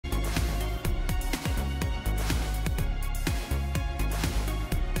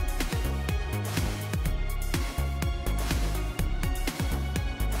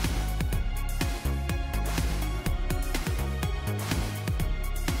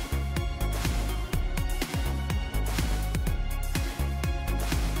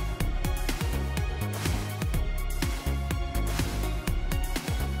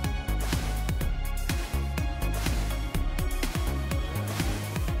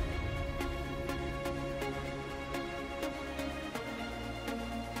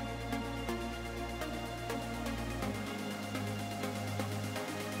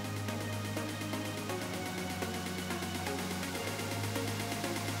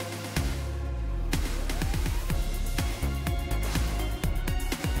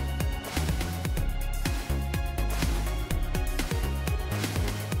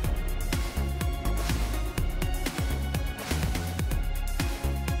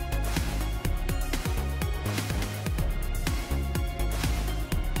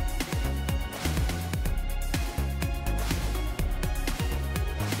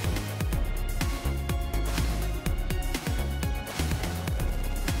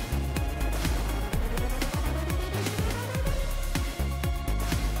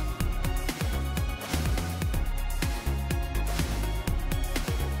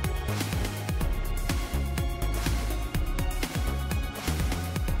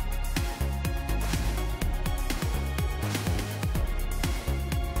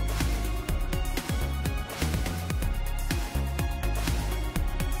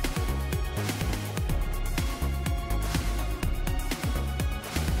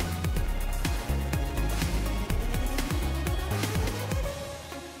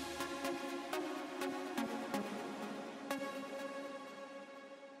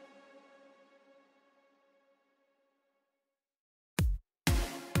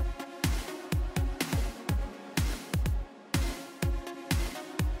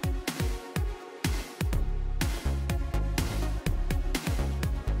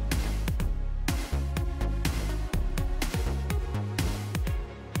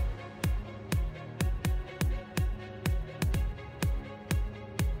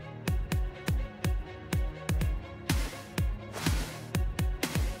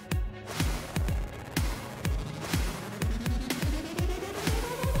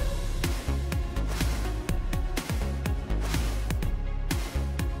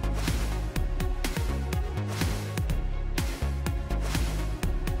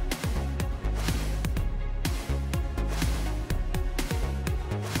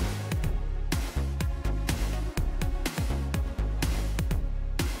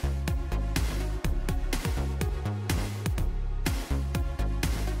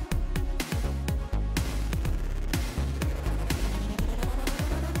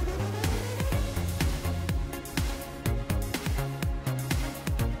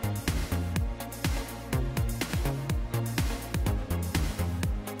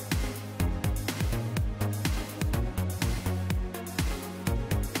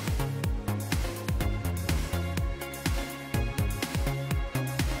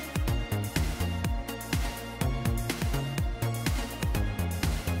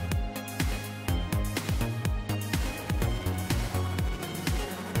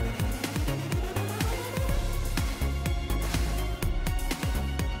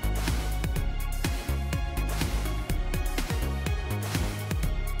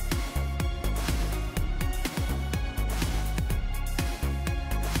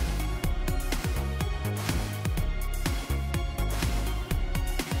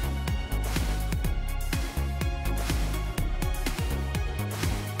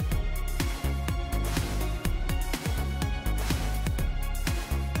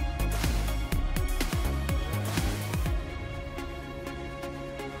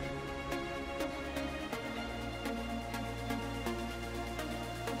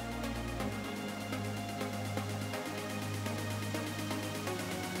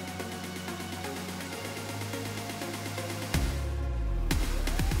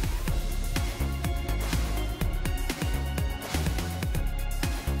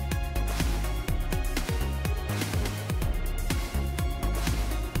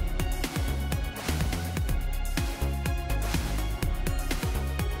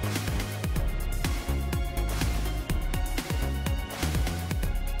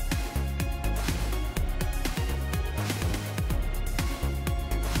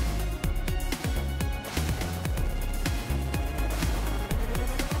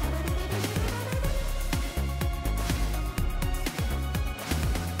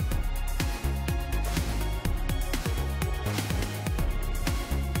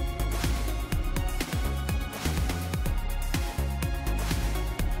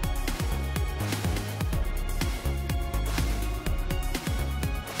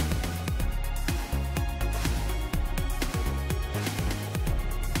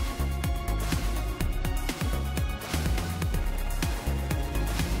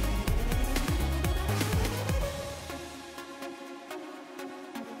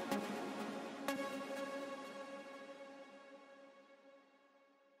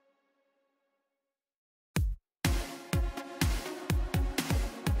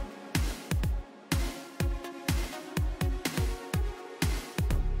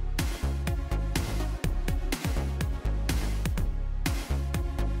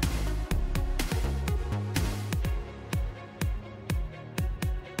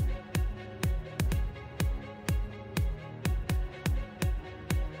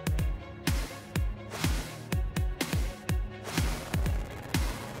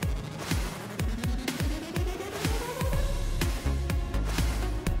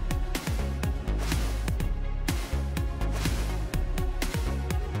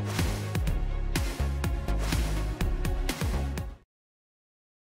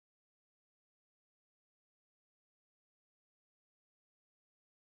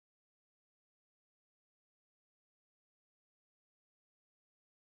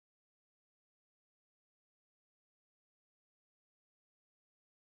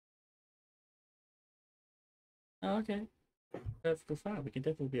Oh, okay. That's fine. We can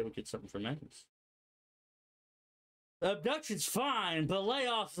definitely be able to get something for Magnus. Abduction's fine, but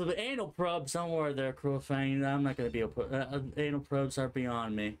layoffs of anal probes somewhere there, Cruel Fang. I'm not going to be able to put... anal probes are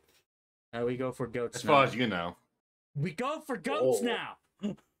beyond me. We go for goats As now. far as you know. We go for goats now!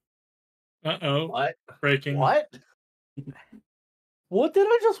 Uh-oh. What? Breaking. What? What did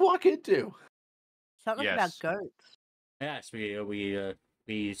I just walk into? Something about goats. Yes,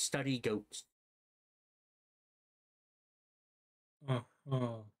 we study goats.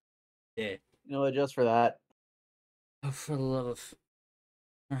 Oh. Yeah. You know what, just for that. Oh, for the love of...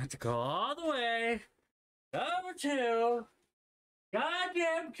 I have to go all the way over to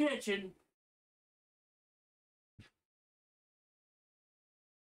goddamn kitchen.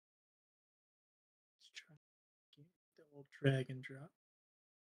 Let's try to get the old drag and drop.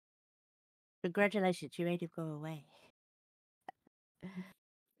 Congratulations, you made him go away.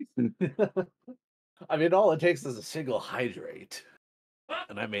 I mean, all it takes is a single hydrate.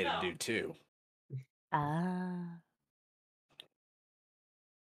 And I made him do 2. Ah.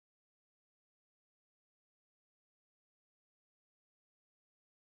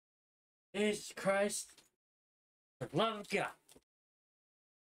 Jesus Christ. For the love of God.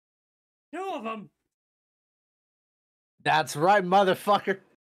 2 of them. That's right, motherfucker.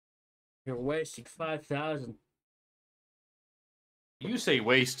 You're wasting 5,000. You say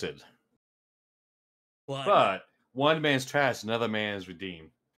wasted. What? But one man's trash, another man's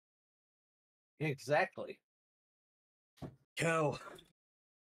redeemed. Exactly. Go.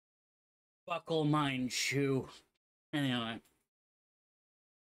 Buckle mine shoe. Anyway.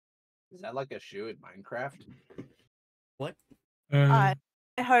 Is that like a shoe in Minecraft? What? I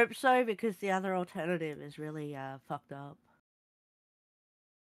hope so, because the other alternative is really fucked up.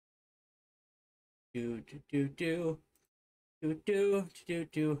 Do.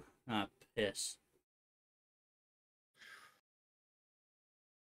 Ah, piss.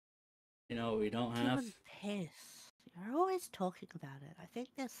 You know what we don't have? Even piss. You're always talking about it. I think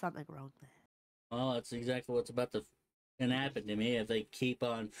there's something wrong there. Well, that's exactly what's about to happen to me if they keep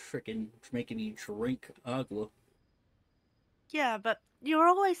on freaking making me drink agua. Yeah, but you're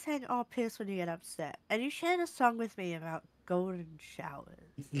always saying, oh, piss when you get upset. And you shared a song with me about golden showers.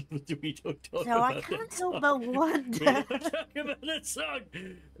 We don't talk So about I can't that help song. but We wonder. don't talk about that song.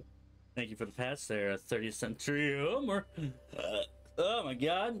 Thank you for the pass there, 30th century humor. Oh my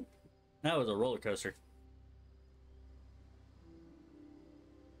god. That was a roller coaster.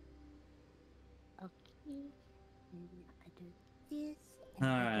 Okay. I do this. All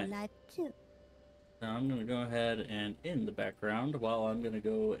right. Live too. So I'm going to go ahead and in the background while I'm going to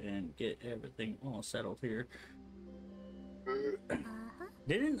go and get everything all settled here.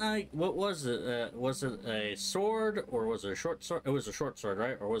 Didn't I... What was it? Was it a sword or was it a short sword? It was a short sword,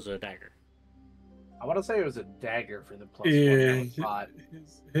 right? Or was it a dagger? I want to say it was a dagger for the +1 spot.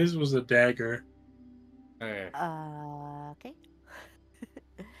 His was a dagger. Okay. Okay.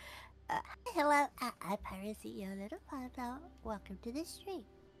 Hello, I'm Piracy, your little panda. Welcome to the stream.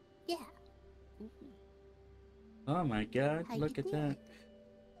 Yeah. Oh my god, How look you at doing? that.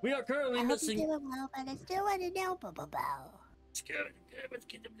 We are currently missing... I hope you're doing well, but I still want to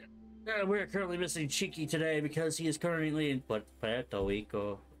know, we are currently missing Cheeky today because he is currently in Puerto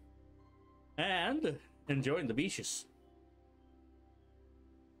Rico. And enjoying the beaches.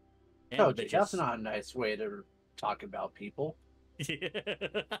 And Oh, the that's bitches. not a nice way to talk about people.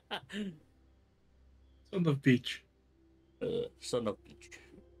 Son of beach. Son of beach.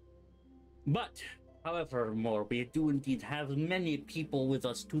 But, however, more, we do indeed have many people with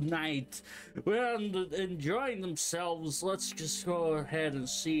us tonight. We're enjoying themselves. Let's just go ahead and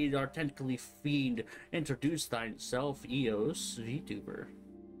see our tentacly fiend. Introduce thyself, Eos, VTuber.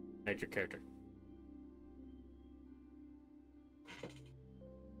 Add your character.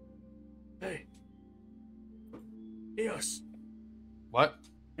 Hey. Eos. What?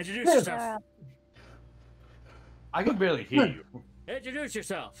 Introduce yourself. I can barely hear you. Introduce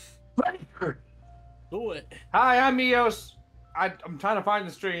yourself. Do it. Hi, I'm Eos. I'm trying to find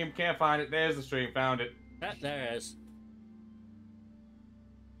the stream. Can't find it. There's the stream. Found it. There it is.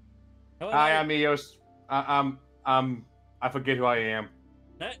 Hi, I'm Eos. I forget who I am.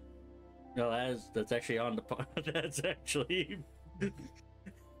 No, that's actually on the par. That's actually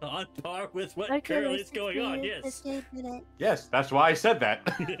on par with what currently is going on. Yes. Yes, that's why I said that.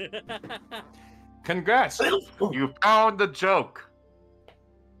 Congrats. You found the joke.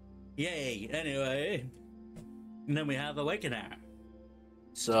 Yay. Anyway. And then we have Awakener.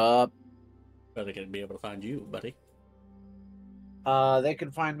 Sup? Are they going to be able to find you, buddy? They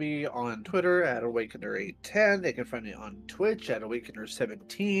can find me on Twitter at Awakener810. They can find me on Twitch at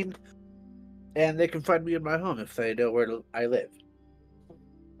Awakener17. And they can find me in my home if they know where I live.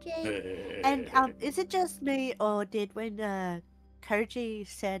 Okay. And is it just me, or did when Koji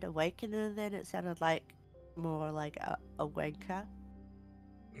said awakener, then it sounded like more like a wanker?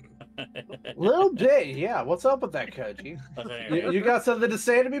 Lil J, yeah, what's up with that, Koji? You got something to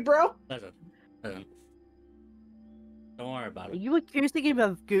say to me, bro? Listen. Don't worry about Are it. you accusing him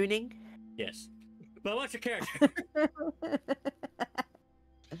of gooning? Yes. But what's your character?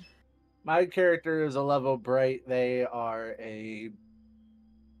 My character is a level bright. They are a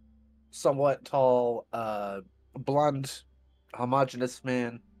somewhat tall, blonde, homogenous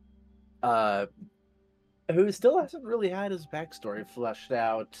man, who still hasn't really had his backstory fleshed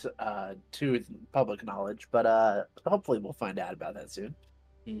out to public knowledge, but hopefully we'll find out about that soon.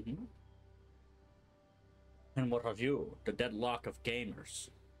 Mm-hmm. And what of you, the deadlock of gamers?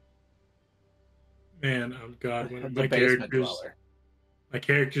 Man, oh god, when The basement dweller. my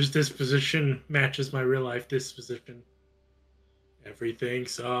character's disposition matches my real life disposition. Everything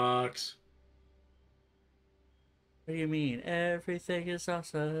sucks. What do you mean? Everything is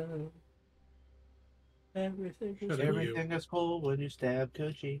awesome. Everything is Shut up, Everything is cool when you stab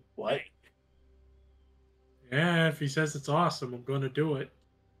Koji. What? Hey. Yeah, if he says it's awesome, I'm gonna do it.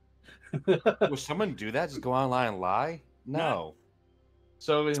 Will someone do that? Just go online and lie? No.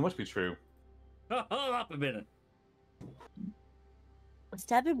 So it must be true. Oh, hold up a minute.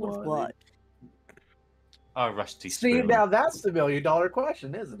 Stab him with what? Oh, rusty See, spoon. now that's the $1 million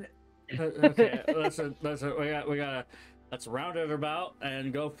question, isn't it? Okay, listen. We gotta let's round it about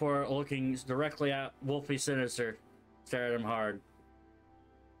and go for looking directly at Wolfie Sinister. Stare at him hard.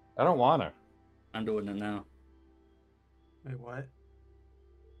 I don't want to. I'm doing it now. Wait, what?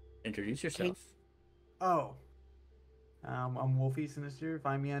 Introduce yourself. Oh. I'm Wolfie Sinister.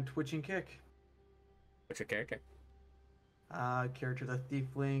 Find me on Twitch and Kick. What's your character? Character the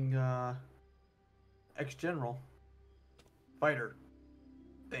Thiefling, ex-general. Fighter.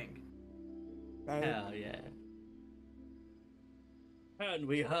 Thing. Hell yeah. And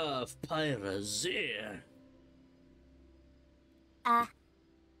we have Piracy.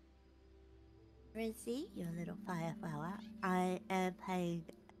 Rizzy, your little fireflower. I am playing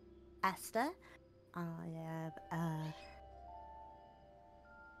Asta. I am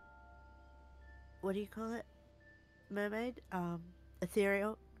what do you call it? Mermaid?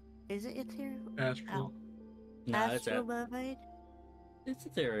 Ethereal. Is it ethereal? Astral. No, it's Astral mermaid? it's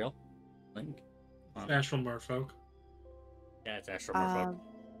ethereal. Link. Astral merfolk. Yeah, it's Astral Merfolk.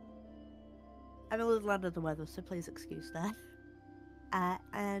 I'm a little under the weather, so please excuse that.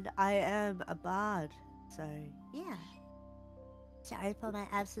 And I am a bard, so yeah. Sorry for my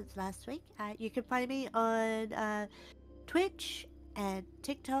absence last week. You can find me on Twitch and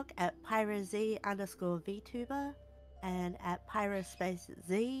TikTok at pyroz_VTuber and at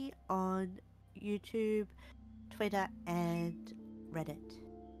pyrospace_Z on YouTube, Twitter, and Reddit.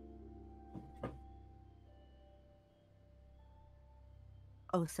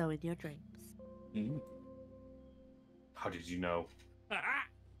 Also in your dreams. Mm. How did you know?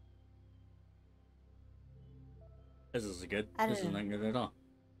 This is good. I This is don't know. not good at all.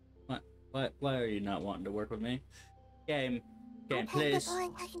 What? Why are you not wanting to work with me? Game, please.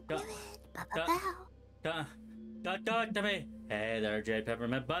 Don't talk to me. Hey there, Jade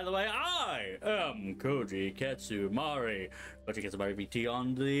Peppermint. By the way, I am Koji Ketsumari. Koji Ketsumari VT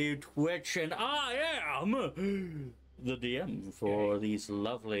on the Twitch, and I am the DM for these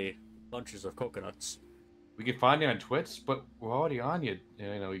lovely bunches of coconuts. We can find you on Twitch, but we're already on you.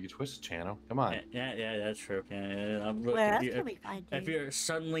 You know, your Twitch channel. Come on. Yeah, that's true. Yeah. Where else can we find you? If you're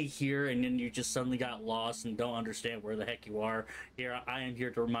suddenly here and then you just suddenly got lost and don't understand where the heck you are, here I am here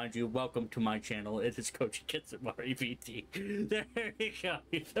to remind you. Welcome to my channel. It is Coach Kitsumari VT. There you go.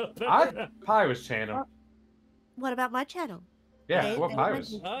 You feel better I now? Pirate's channel. What about my channel? Yeah, They- what they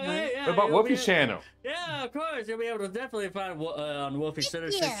Pirate's? might be- Oh, yeah. What about you'll Wolfie's be- channel? Yeah, of course. You'll be able to definitely find on Wolfie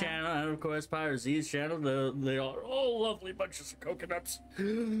Sinister's Yeah. channel and, of course, Pirate Z's channel. They are all lovely bunches of coconuts.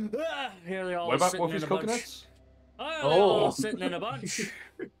 Here they all What about sitting Wolfie's in a bunch. coconuts? Oh, they're all Oh. sitting in a bunch.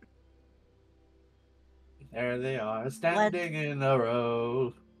 There they are, standing in a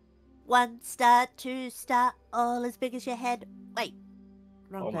row. 1 star, 2 star, all as big as your head. Wait,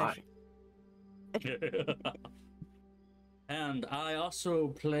 wrong Oh my. version. And I also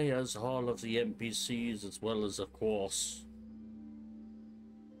play as all of the NPCs, as well as, of course.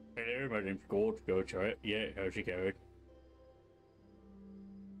 Hello, my name's Gold. Alright? Yeah, how's it going?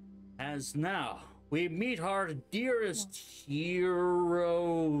 As now, we meet our dearest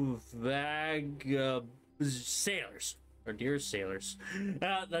hero sailors. Our dearest sailors.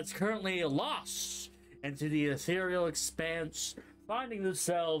 That's currently lost into the ethereal expanse, finding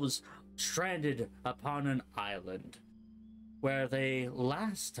themselves stranded upon an island where they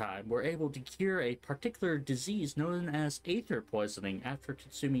last time were able to cure a particular disease known as aether poisoning after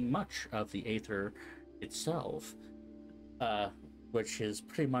consuming much of the aether itself, which is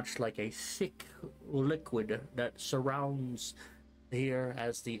pretty much like a thick liquid that surrounds here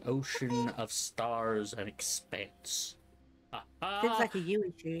as the ocean of stars and expanse. Seems like a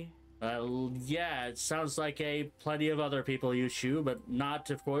you issue. Well, yeah, it sounds like plenty of other people use shoe, but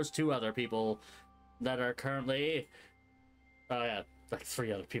not, of course, 2 other people that are currently... yeah, like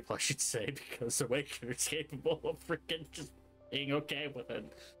 3 other people, I should say, because Awakener's capable of freaking just being okay with it.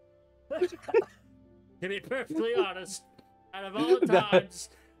 To be perfectly honest, out of all the times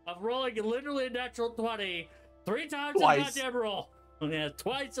of rolling literally a natural 20, 3 times in Twice. goddamn roll. Yeah,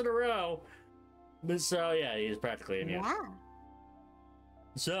 twice in a row. But so, yeah, he's practically immune. Yeah.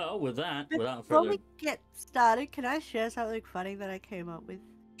 So, with that, without Before further... we get started, can I share something funny that I came up with?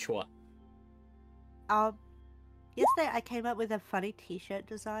 Sure. Yesterday I came up with a funny T-shirt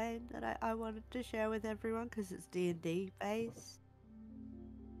design that I wanted to share with everyone because it's D&D based.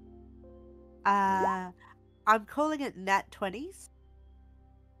 I'm calling it Nat 20s,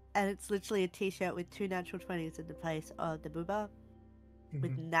 and it's literally a T-shirt with 2 natural 20s in the place of the booba,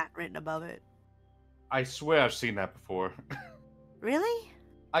 with Nat written above it. I swear I've seen that before. Really?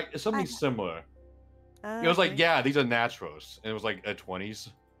 Something similar. Oh, It was like, okay. yeah, these are naturals. And it was like a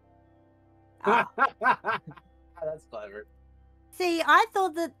 20s. Ah. That's clever. See, I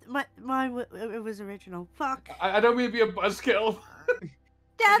thought that mine it was original. Fuck. I don't mean to be a buzzkill.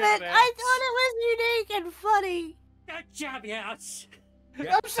 Damn it! Damn I it. thought it was unique and funny. Good job, yes!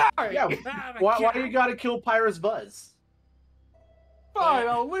 I'm sorry. Yeah. Oh my Why God. you gotta kill Pyrus Buzz? Fine,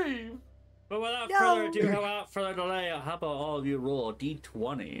 I'll leave. But without No. further ado, without further delay, how about all of you roll a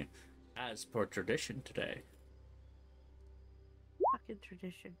d20 as per tradition today? Fucking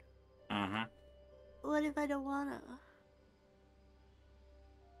tradition. Uh-huh. What if I don't wanna?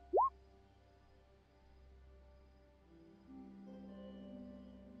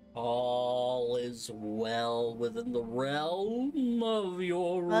 All is well within the realm of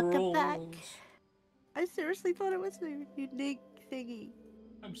your Welcome rolls. back. I seriously thought it was a unique thingy.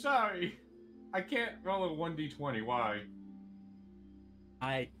 I'm sorry. I can't roll a 1d20. Why?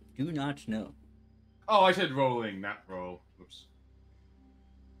 I do not know. Oh, I said rolling, not roll. Oops.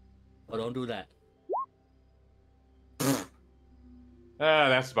 Oh, don't do that.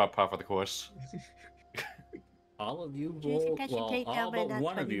 That's about par for the course. All of you Do you roll, think I should well, take all down my but nat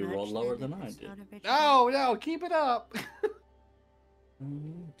one of 20 you rolled merch lower then than if I it's did. not original? No, keep it up.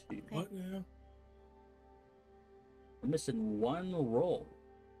 What now? We're missing 1 roll.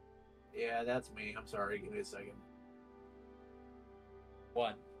 Yeah, that's me. I'm sorry. Give me a second.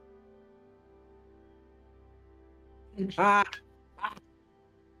 1. Ah.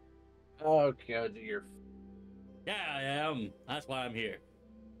 Okay, you're. Yeah, I am. That's why I'm here.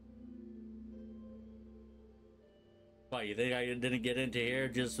 Why, you think I didn't get into here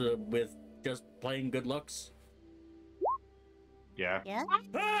just with just plain good looks? Yeah. Yeah?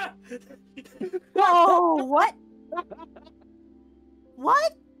 Ah! Oh, what?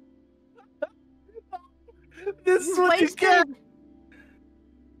 What? This is what you get.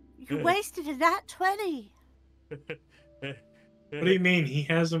 You wasted a nat 20. What do you mean? He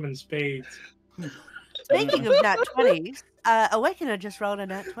has them in spades. Speaking of nat 20s, Awakener just rolled a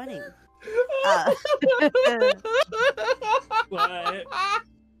nat 20. What?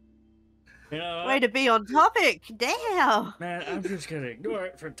 You know Way what? to be on topic. Damn. Man, I'm just gonna ignore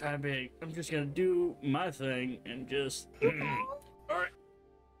it for the time being. I'm just gonna do my thing and just. Alright.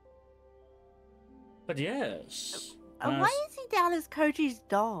 But yes. Why is he down as Koji's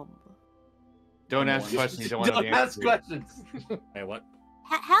Dom? Don't ask questions you don't want to Don't ask answer. questions. Hey, what?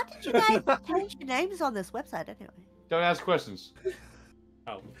 How did you guys change your names on this website anyway? Don't ask questions.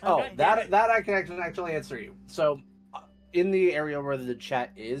 Oh. Oh, Okay. that I can actually answer you. So, in the area where the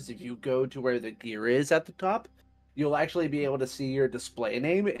chat is, if you go to where the gear is at the top, you'll actually be able to see your display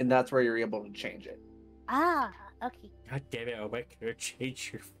name, and that's where you're able to change it. Ah, okay. God damn it, Awakener,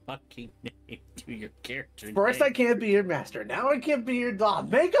 change your fucking name to your character First, name. I can't be your master. Now I can't be your dog.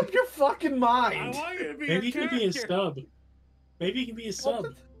 Make up your fucking I mind. want you to be Maybe he your can be a character. sub. Maybe he can be a sub.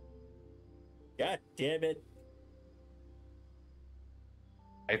 God damn it.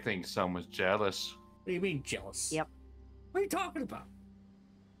 I think someone's jealous. What do you mean jealous? Yep. What are you talking about?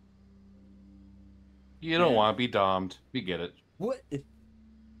 You don't Yeah. want to be domed. We get it. What?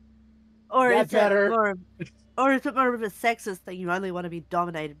 Or That's is it better. more, or is it more of a sexist thing? You only want to be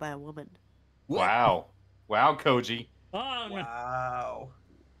dominated by a woman. What? Wow. Wow, Koji. Oh, no. Wow.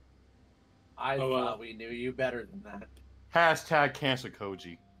 I Oh, thought we knew you better than that. Hashtag cancel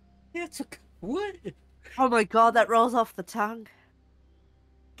Koji. It's a what? Oh my god, that rolls off the tongue.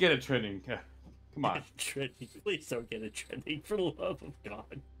 Get it trending. Come on. Get it trending. Please don't get it trending, for the love of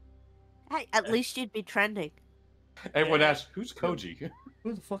God. Hey, at least you'd be trending. Everyone Yeah. asks, who's Koji?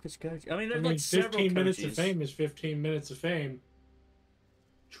 Who the fuck is Koji? I mean, I there's mean, like several 15 minutes of Kojis. fame is 15 minutes of fame.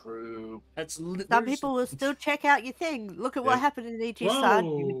 True. That's Some people will still check out your thing. Look at what Yeah. happened in EG Side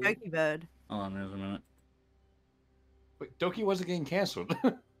with Whoa. Doki Bird. Hold on, there's a minute. Wait, Doki wasn't getting canceled.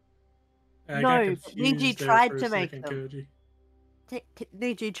 I No, got Niji confused there tried for a to make second, them. Koji.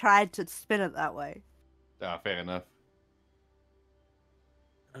 Niji tried to spin it that way. Ah, fair enough.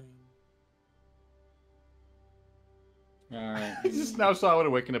 Alright. I just now saw what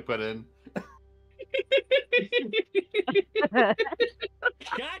Awaken to put in. God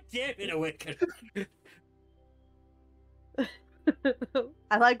damn it, Awaken.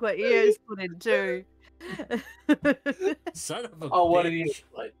 I like what Eos put in too. Son of a Oh, what bitch. did you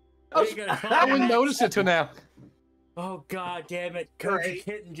like? Are you gonna call I me wouldn't that? notice it till now. Oh god damn it. Koji Great.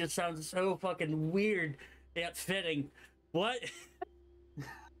 Kitten just sounds so fucking weird yet fitting. What?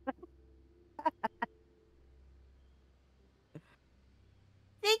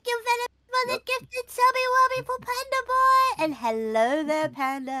 Thank you, Venom, for the Yep. gifted subby wobby for Panda Boy. And hello there,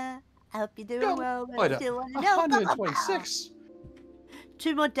 Panda. I hope you're doing Go. well. But Wait, I still want to know. 126.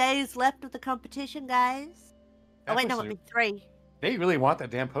 2 more days left of the competition, guys. Oh wait, no, it'll be 3. They really want that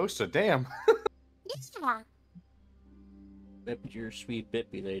damn poster. Damn. Yeah. Bip your sweet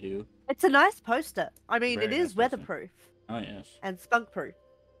bippy, they do. It's a nice poster. I mean, Very it nice is poster. weatherproof Oh yes. and spunk proof.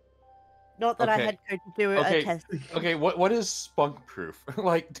 Not that I Okay. had to do Okay. a test. Okay, what is spunk proof?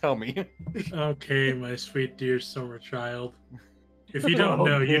 Like, tell me. Okay, my sweet dear summer child. If you don't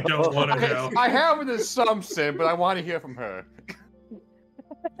know, you don't want to Okay, know. I have an assumption, but I want to hear from her.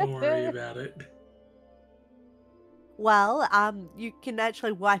 Don't worry about it. Well, you can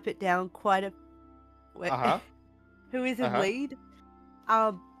actually wipe it down quite a. Wait, Uh-huh. who is in Uh-huh. lead?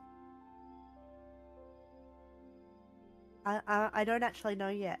 I don't actually know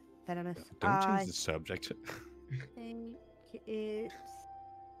yet, Venomous. Don't I change the subject. think it's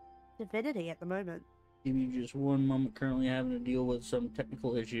Divinity at the moment. Give me just one moment, currently having to deal with some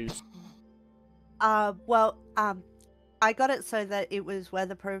technical issues. Well, I got it so that it was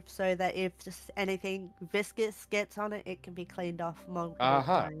weatherproof, so that if just anything viscous gets on it, it can be cleaned off multiple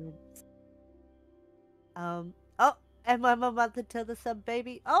Uh-huh. times. Oh, and my mum to the sub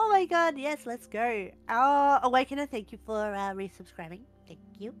baby. Oh my god, yes, let's go. Oh, Awakener, thank you for resubscribing. Thank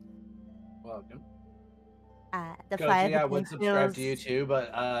you. Welcome. The Coach, fire yeah, I would subscribe to you feels, too,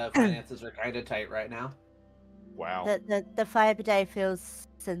 but finances are kind of tight right now. Wow. the fire bidet feels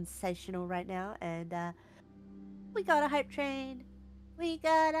sensational right now, and we got a hype train. We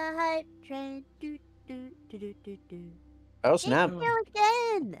got a hype train. Do do do do do do. Oh Thank you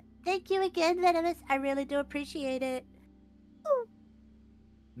again. Thank you again, Venomous. I really do appreciate it.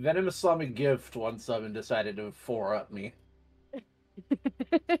 Venomous saw me gift one sub and decided to 4-up me.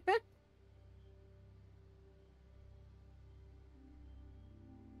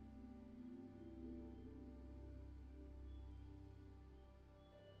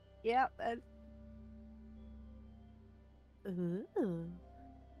 Yep. Ooh.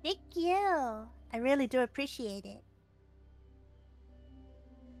 Thank you. I really do appreciate it.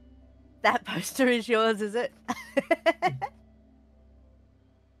 That poster is yours, is it?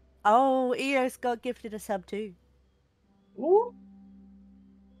 Oh, Eos got gifted a sub too. Ooh.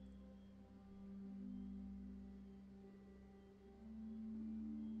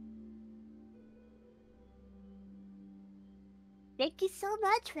 Thank you so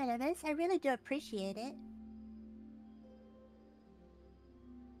much, Venomous. I really do appreciate it.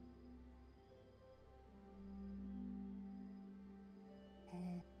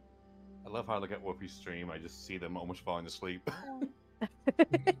 I love how I look at Whoopi's stream. I just see them almost falling asleep.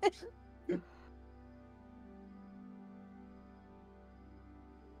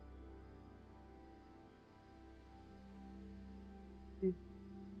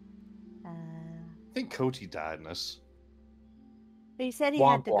 I think Koji died in this. He said he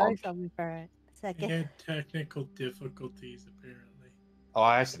Womp had to go womp. somewhere for a He second. had technical difficulties, apparently. Oh,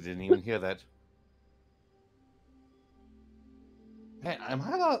 I actually didn't even hear that. Hey, am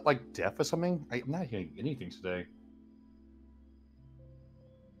I not, like, deaf or something? I'm not hearing anything today.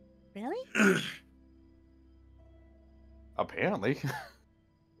 Really? Apparently.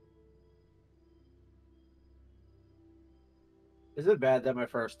 Is it bad that my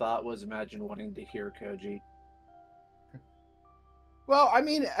first thought was imagine wanting to hear Koji? Well, I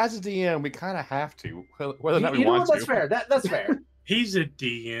mean, as a DM, we kind of have to, whether or not we You know want what? That's to. fair. That's fair. He's a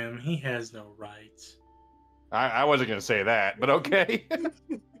DM. He has no rights. I wasn't gonna say that, but okay.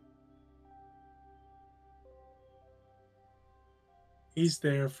 He's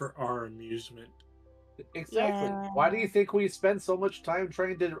there for our amusement. Exactly. Yeah. Why do you think we spend so much time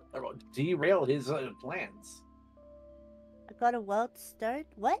trying to derail his plans? I got a world stone.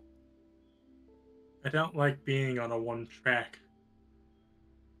 What? I don't like being on a one track.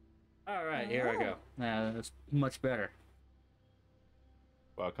 All right, here I go. That's much better.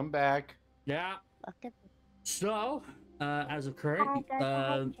 Welcome back. Yeah. Okay. So, as of current,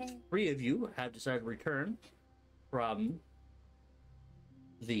 3 of you have decided to return from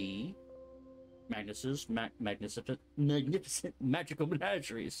the magnificent magical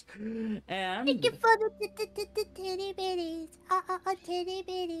menageries, and Thank you for the titty bitties. Titty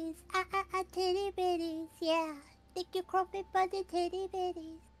bitties. Titty bitties. Yeah. Thank you, Crumpet, for the titty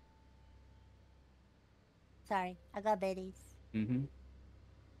bitties. Sorry, I got bitties. mm-hmm.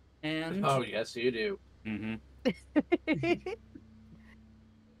 And Oh yes, you do. mm-hmm.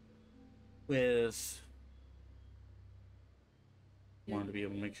 With wanted to be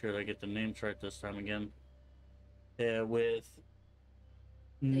able to make sure that I get the names right this time again. With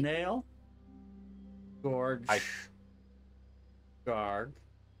Nail, Gorge, Garg,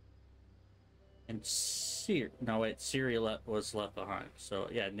 and Siri was left behind. So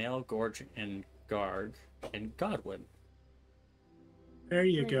yeah, Nail, Gorge, and Garg, and Godwin. There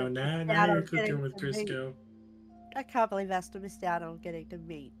you go. Now you're cooking with Crisco. I can't believe Esther missed out on getting to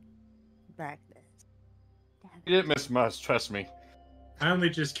meet Magnus. You didn't miss much, trust me. I only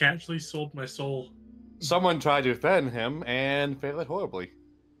just casually sold my soul. Someone tried to offend him and failed horribly.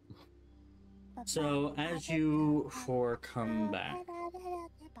 So as you four come back,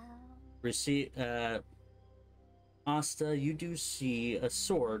 receive Asta, you do see a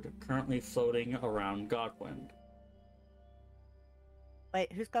sword currently floating around Godwin.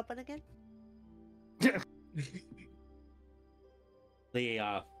 Wait, who's Godwin again?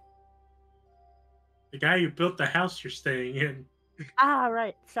 The guy who built the house you're staying in. Ah,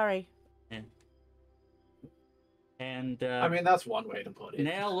 right. Sorry. And I mean, that's one way to put it.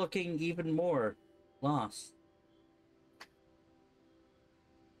 now looking even more lost.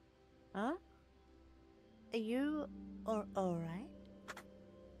 Huh? Are you alright?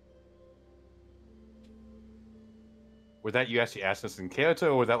 Was that you actually asked us in character,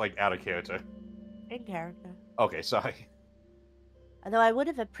 or was that like out of character? In character. Okay, sorry. Although I would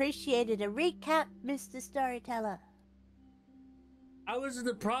have appreciated a recap, Mr. Storyteller. I was in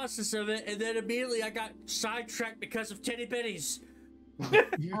the process of it, and then immediately I got sidetracked because of titty bitties.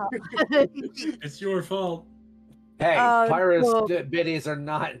 It's your fault. Hey, Oh, pirates cool. biddies are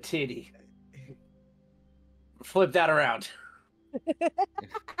not titty. Flip that around.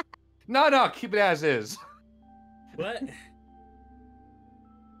 No, keep it as is. What?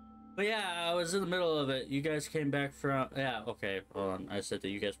 But yeah, I was in the middle of it. You guys came back from... Yeah, okay, hold on. I said that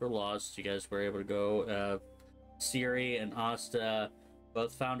you guys were lost. You guys were able to go. Siri and Asta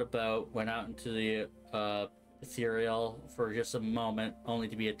both found a boat, went out into the Eetherial for just a moment, only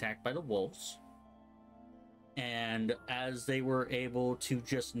to be attacked by the wolves. And as they were able to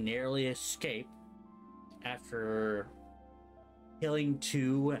just narrowly escape after killing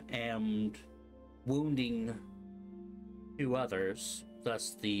 2 and wounding 2 others,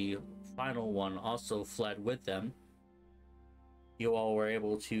 thus the final one also fled with them, you all were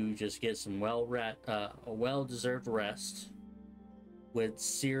able to just get some a well-deserved rest, with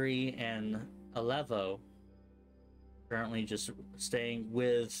Siri and Alevo currently just staying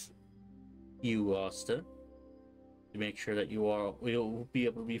with you, Asta, to make sure that you will be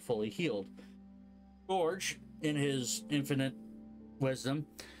able to be fully healed. Gorge, in his infinite wisdom,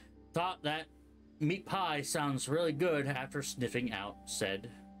 thought that meat pie sounds really good after sniffing out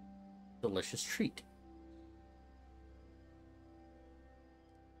said delicious treat.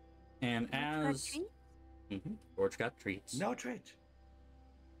 And as Gorge got treats. No treat.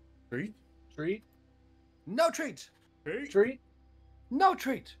 Treat? Treat? No treat. Treat? No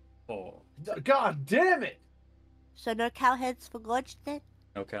treat. Oh. God damn it! So no cow heads for Gorge then?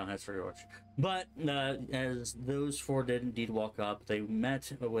 No count has for Gorge. But as those 4 did indeed walk up, they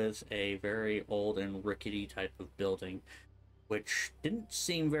met with a very old and rickety type of building, which didn't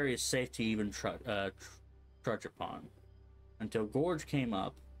seem very safe to even trudge upon, until Gorge came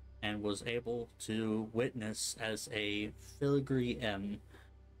up and was able to witness as a filigree M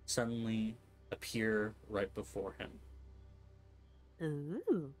suddenly appear right before him.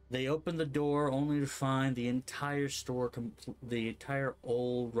 Ooh. They opened the door only to find the entire store, the entire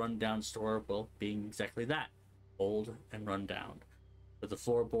old rundown store, well, being exactly that, old and rundown, with the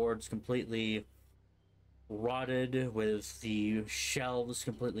floorboards completely rotted, with the shelves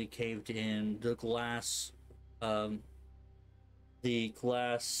completely caved in, the glass The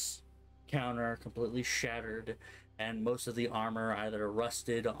glass counter completely shattered, and most of the armor either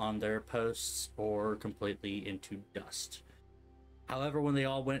rusted on their posts or completely into dust. However, when they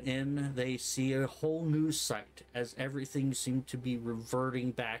all went in, they see a whole new sight as everything seemed to be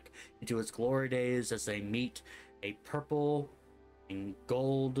reverting back into its glory days as they meet a purple and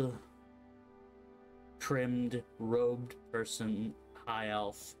gold trimmed, robed person, high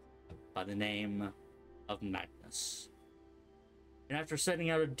elf, by the name of Magnus. And after setting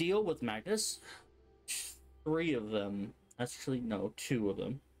out a deal with Magnus, three of them, actually, no, two of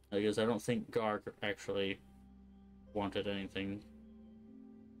them, because I don't think Garg actually wanted anything.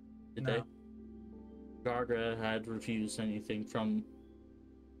 Did No. they? Garga had refused anything from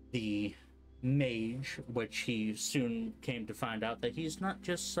the mage, which he soon came to find out that he's not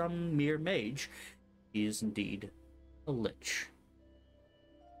just some mere mage, he is indeed a lich.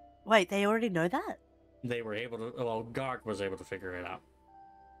 Wait, they already know that? They were able to, well, Garg was able to figure it out.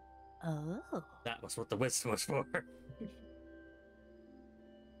 Oh. That was what the wisdom was for.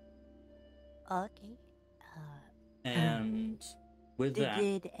 Okay. And with that,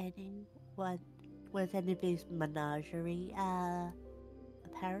 Did anyone, was anybody's menagerie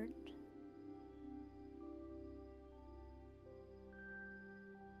apparent?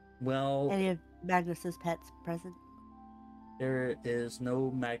 well, Any of Magnus's pets present? there is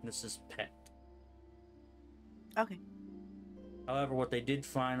no Magnus's pet. Okay. However, what they did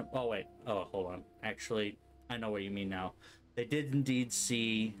find, oh wait, oh hold on, actually, I know what you mean now. They did indeed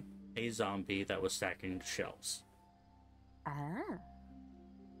see a zombie that was stacking shelves. Ah.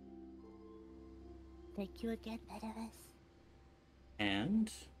 Thank you again, Medivus.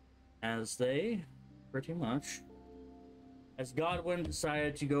 And as they, pretty much, as Godwin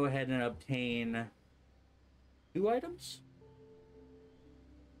decided to go ahead and obtain 2 items?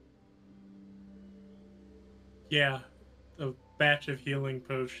 Yeah, a batch of healing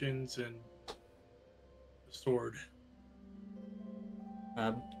potions and a sword.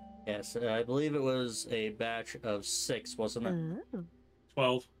 Yes, I believe it was a batch of 6, wasn't it? Ooh.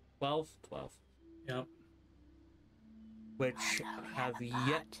 12. 12? 12. Yep. Which Oh, no, we have a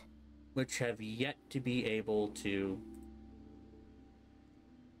yet bot. which have yet to be able to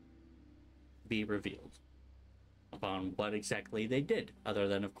be revealed upon what exactly they did, other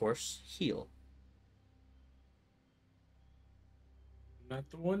than, of course, heal. I'm not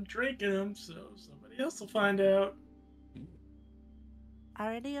the one drinking them, so somebody else will find out.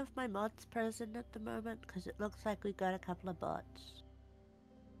 Are any of my mods present at the moment? Because it looks like we got a couple of bots.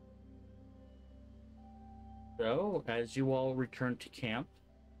 So, as you all return to camp,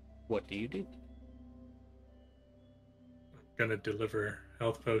 what do you do? I'm gonna deliver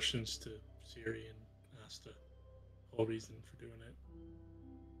health potions to Siri and Asta. Whole reason for doing it.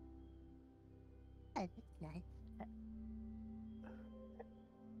 Oh, that's nice.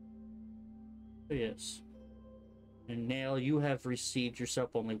 So yes. And Nail, you have received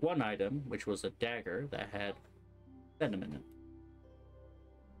yourself only 1 item, which was a dagger that had venom in it.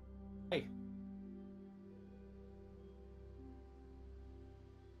 Hey.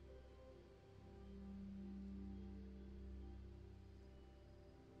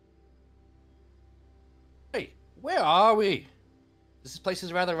 Hey, where are we? This place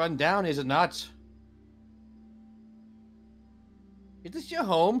is rather run down, is it not? Is this your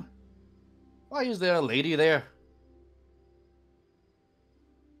home? Why is there a lady there?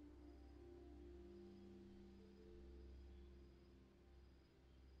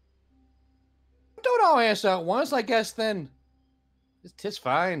 Don't all answer at once, I guess, then. Tis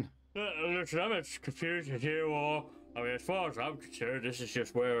fine. Listen, I'm as confused as you are. I mean, as far as I'm concerned, this is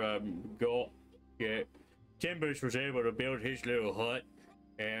just where Timbers was able to build his little hut,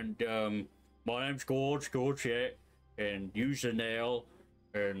 and my name's Gorge, and use a nail,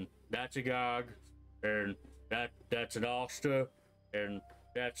 and that's a Gog, and that's an Oster, and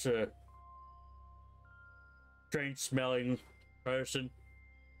that's a strange smelling person.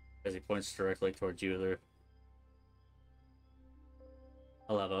 As he points directly towards you there.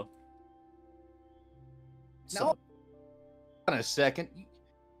 Alevo. No. Hold on a second.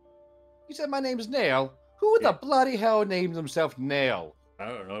 You said my name's Nail. Who Yeah. the bloody hell named himself Nail? I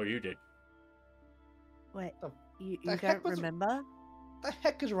don't know, you did. Wait, The- you the don't heck was- remember? The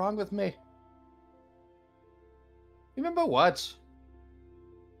heck is wrong with me? Remember what?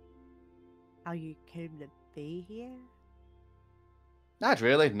 How you came to be here? Not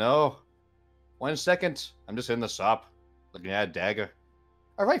really, no. 1 second, I'm just in the shop, looking at a dagger.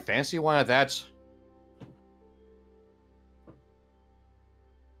 A right fancy one at that.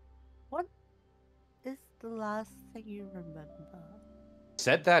 What is the last thing you remember?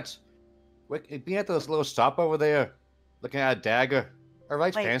 Said that. Being at this little shop over there, looking at a dagger.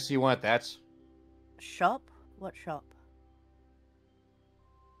 Alright, Wait. fancy you want that? Shop? What shop?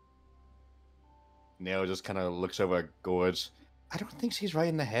 Neo just kind of looks over at Gorge. I don't think she's right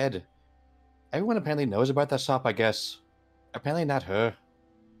in the head. Everyone apparently knows about that shop, I guess. Apparently not her.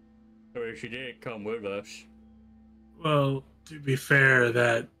 I mean, she did come with us. Well, to be fair,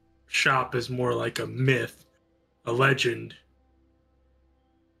 that shop is more like a myth, a legend.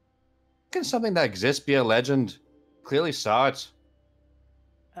 Can something that exists be a legend? Clearly saw it.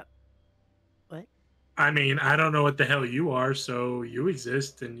 What? I mean, I don't know what the hell you are, so you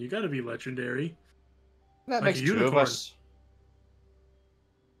exist and you gotta be legendary. That Like makes a two of unicorn. us.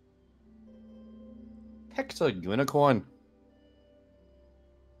 Heck's a unicorn.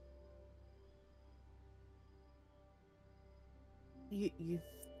 You've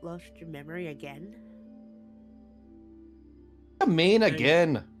lost your memory again? What do you mean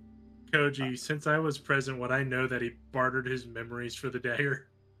again? Koji, since I was present, would I know that he bartered his memories for the dagger?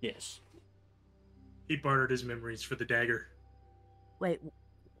 Yes. He bartered his memories for the dagger. Wait,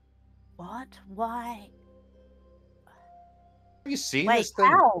 what? Why? Have you seen Wait, this thing?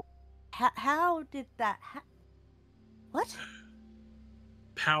 how? How did that What?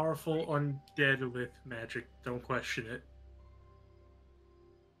 Powerful undead lith magic, don't question it.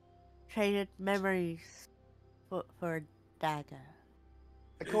 Traded memories for a dagger.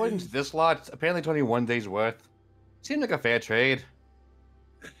 According to this lot, it's apparently 21 days worth. Seemed like a fair trade.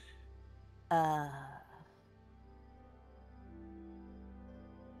 I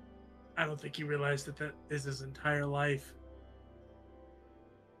don't think he realized that that is his entire life.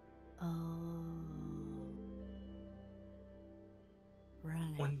 Oh.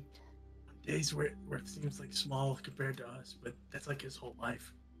 Right. One days where it seems like small compared to us, but that's like his whole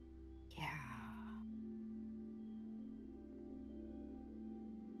life. Yeah.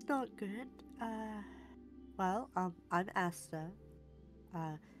 It's not good. Well, I'm Asta.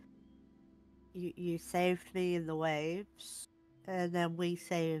 You saved me in the waves, and then we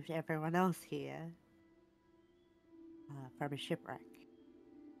saved everyone else here from a shipwreck.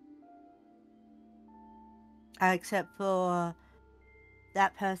 Except for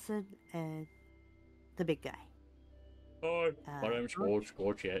that person and the big guy. Hi, my name's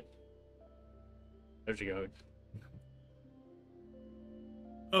Scorch yet. How's it going?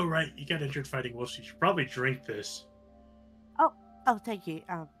 Oh right, you got injured fighting wolves. You should probably drink this. Oh, thank you.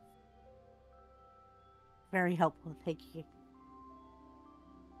 Very helpful. Thank you.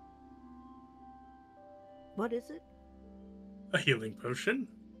 What is it? A healing potion.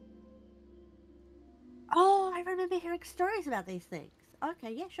 Oh, I remember hearing stories about these things.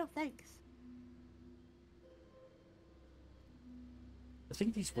 Okay, yeah, sure, thanks. I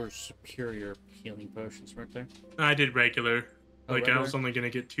think these were superior healing potions, weren't they? I did regular. Oh, Like I was regular? only gonna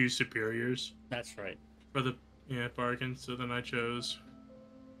get 2 superiors That's right. for the bargain, so then I chose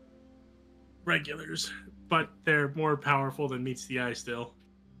regulars. But they're more powerful than meets the eye still.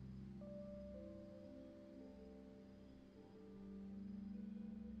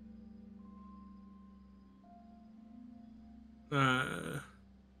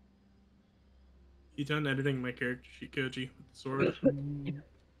 You done editing my character sheet, Koji, with the sword?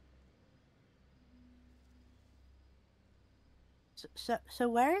 So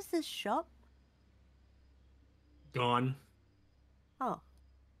where is this shop? Gone. Oh.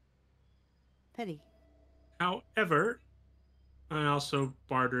 Pity. However, I also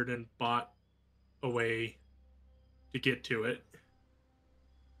bartered and bought a way to get to it.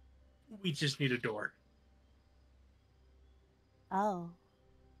 We just need a door. Oh.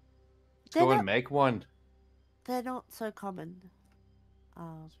 Go and make one. They're not so common.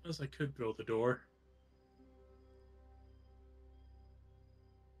 I suppose I could build a door.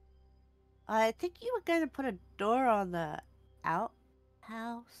 I think you were going to put a door on the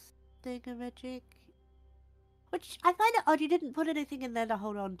outhouse thingamajig. Which I find it odd you didn't put anything in there to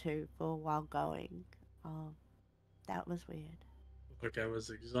hold on to for while going. That was weird. Look, I was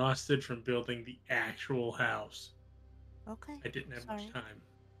exhausted from building the actual house. Okay. I didn't have sorry. much time.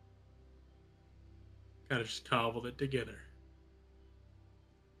 Kind of just cobbled it together.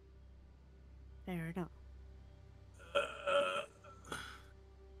 Fair enough.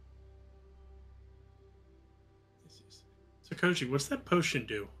 So, Koji, what's that potion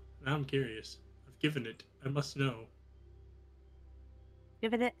do? Now I'm curious. I've given it. I must know.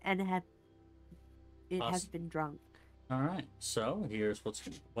 Given it and it has Awesome. been drunk. All right, so here's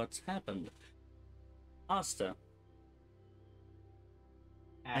what's happened. Asta.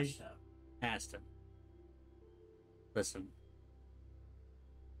 Asta. Listen.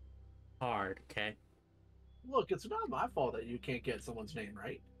 Hard, okay? Look, it's not my fault that you can't get someone's name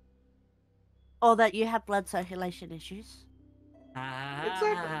right. Or that you have blood circulation issues.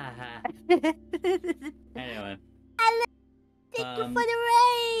 Ah. Anyway. Thank you for the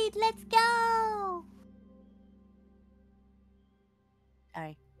raid! Let's go!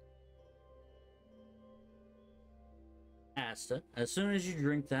 Sorry. Asta, as soon as you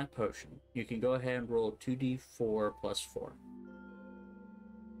drink that potion, you can go ahead and roll 2d4 plus 4.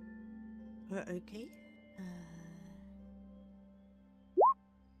 Okay.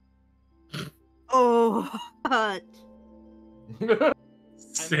 Oh, hot.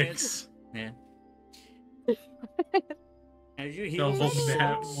 Six. Yeah. As you heal Double for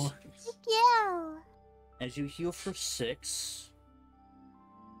that 6, one. Thank you. as you heal for 6,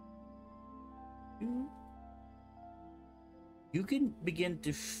 you can begin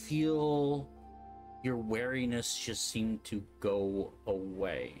to feel your wariness just seem to go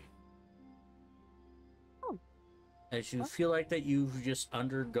away. Oh. As you What? feel like that you've just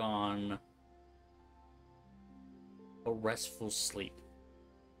undergone a restful sleep.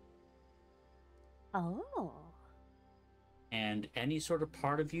 Oh. And any sort of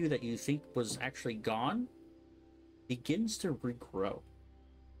part of you that you think was actually gone begins to regrow.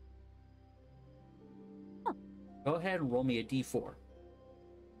 Oh. Go ahead and roll me a d4.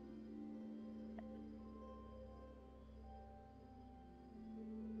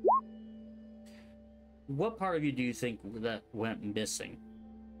 What part of you do you think that went missing?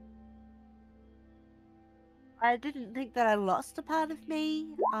 I didn't think that I lost a part of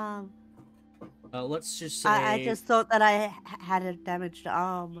me. Let's just say... I just thought that I had a damaged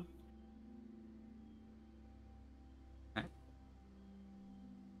arm.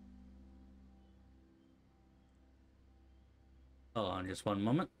 Hold on just one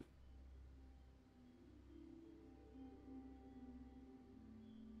moment.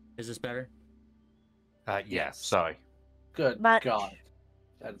 Is this better? Yeah, sorry. Good Much. God.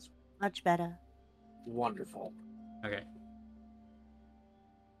 That's Much better. wonderful. Okay.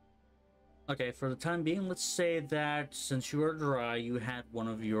 Okay, for the time being, let's say that since you are dry, you had one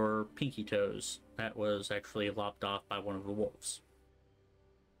of your pinky toes that was actually lopped off by one of the wolves.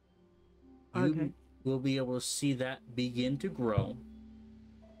 You Okay. will be able to see that begin to grow,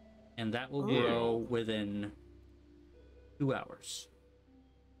 and that will Ooh. grow within 2 hours.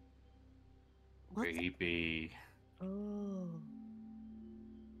 What's Creepy. Oh.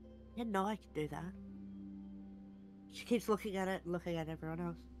 Didn't know I could do that. She keeps looking at it and looking at everyone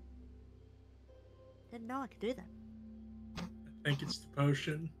else. Didn't know I could do that. I think it's the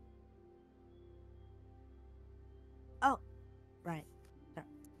potion. Oh, right. Sorry.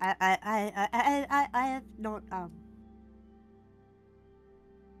 I have not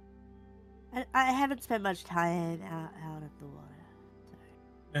I haven't spent much time out of the water. So.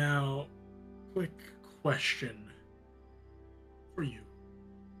 Now, quick question for you.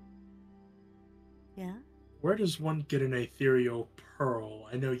 Yeah. Where does one get an ethereal pearl?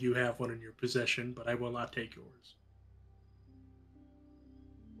 I know you have one in your possession, but I will not take yours.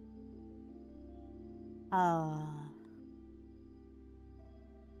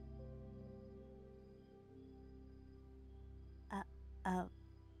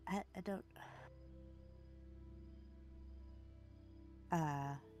 I don't.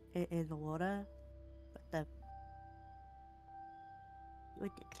 In the water,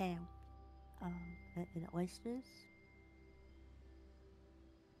 with the clam, and the oysters.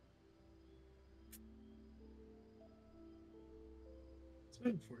 It's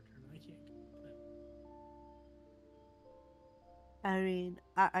unfortunate. I can't get that. I mean,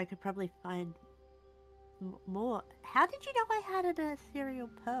 I could probably find more. How did you know I had an ethereal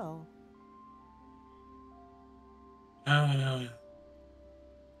pearl?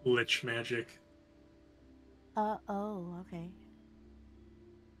 Lich magic. Oh, okay.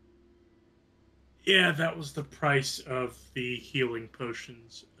 Yeah, that was the price of the healing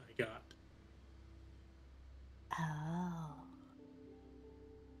potions I got. Oh.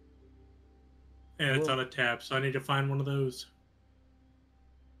 And it's Well- on a tab, so I need to find one of those.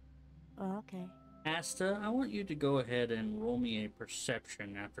 Oh, okay. Asta, I want you to go ahead and roll me a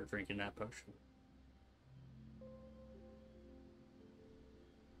perception after drinking that potion.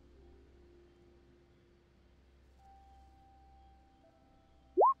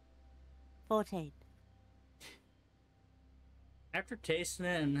 $14. After tasting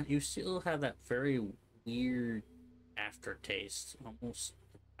it, and you still have that very weird aftertaste, almost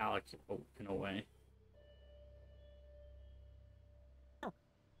palatable in a way.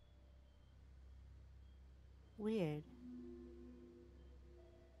 Weird.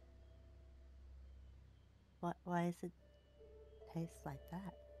 Why does it taste like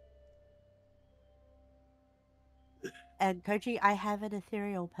that? And Koji, I have an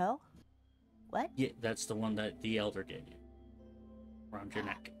ethereal pearl. What? Yeah, that's the one that the elder gave you. Around your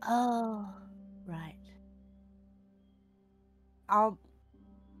neck. Oh, right.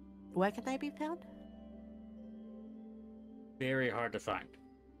 Where can they be found? Very hard to find.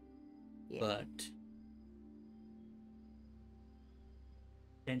 Yeah. But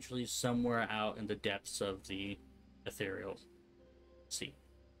potentially somewhere out in the depths of the Ethereal Sea.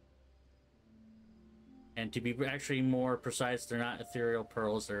 And to be actually more precise, they're not ethereal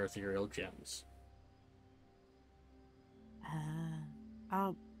pearls, they're ethereal gems.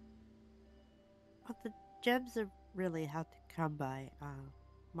 But the gems are really hard to come by.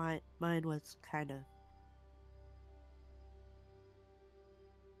 Mine was kind of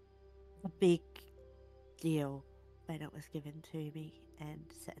a big deal when it was given to me and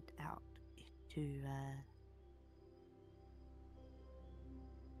sent out to,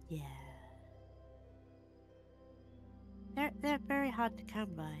 yeah. They're very hard to come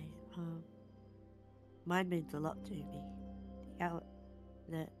by. Mine means a lot to me.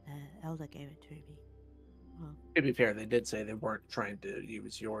 The elder gave it to me. To be fair, they did say they weren't trying to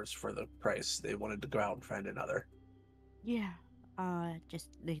use yours for the price. They wanted to go out and find another. Yeah, just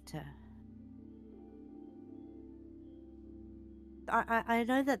need to. I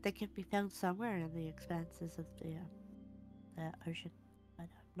know that they can be found somewhere in the expanses of the ocean, but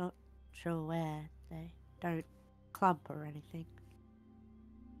I'm not sure where. They don't clump or anything.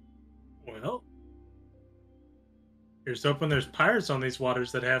 Well, here's hoping there's pirates on these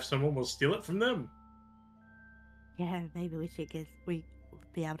waters that have someone will steal it from them. Yeah, maybe we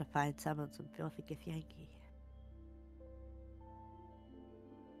be able to find someone some filthy Githyanki.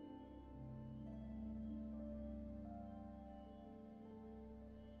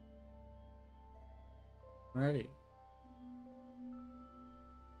 Alrighty.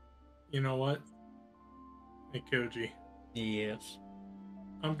 You know what? Hey, Koji, Yes.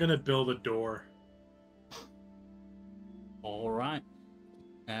 I'm gonna build a door. Alright.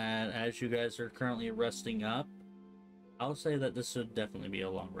 And as you guys are currently resting up, I'll say that this would definitely be a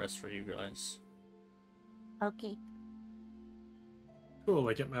long rest for you guys. Okay. Cool,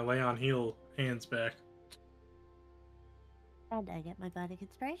 I get my lay on heel hands back. And I get my body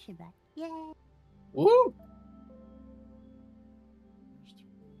inspiration back. Yay! Woo!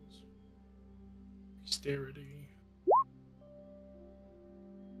 Dexterity.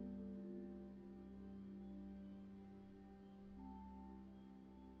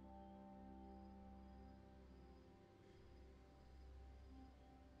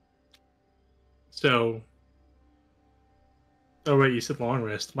 So, oh wait, you said long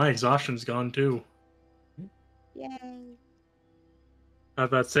rest. My exhaustion's gone too. Yay! I was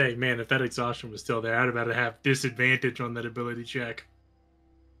about to say, man, if that exhaustion was still there, I'd about to have disadvantage on that ability check.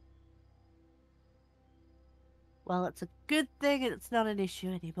 Well, it's a good thing and it's not an issue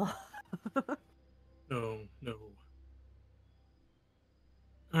anymore. No, no.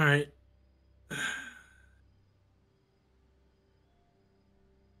 Alright.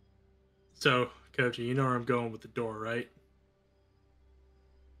 So, Koji, you know where I'm going with the door, right?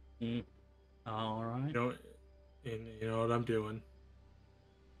 Alright. You know what I'm doing.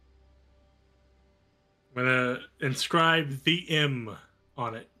 I'm gonna inscribe the M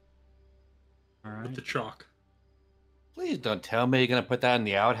on it with Alright. the chalk. Please don't tell me you're gonna put that in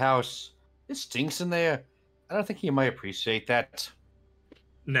the outhouse. It stinks in there. I don't think you might appreciate that.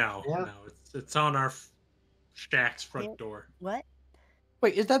 No, Yeah. no, it's on our shack's front Yeah. door. What?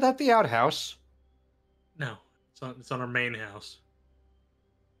 Wait, is that the outhouse? No, it's on our main house.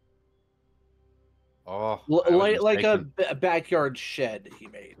 Oh, I was Like a mistaken. backyard shed he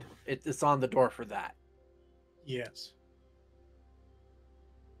made. It's on the door for that. Yes.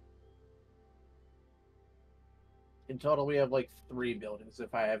 In total, we have like 3 buildings,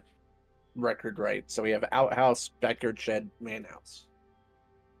 if I have record right. So we have outhouse, backyard shed, main house.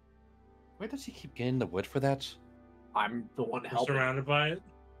 Where does he keep getting the wood for that? I'm the one We're helping. surrounded by it.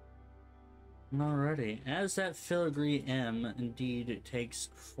 Alrighty. As that filigree M indeed takes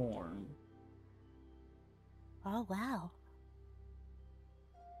form, Oh, wow.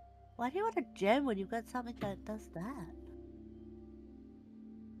 Why do you want a gem when you've got something that does that?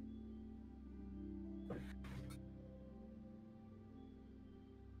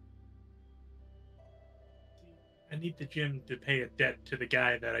 I need the gem to pay a debt to the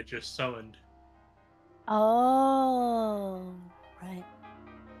guy that I just summoned. Oh, right.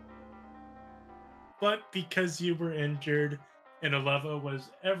 But because you were injured, and Aleva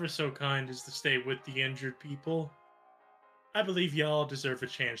was ever so kind as to stay with the injured people, I believe y'all deserve a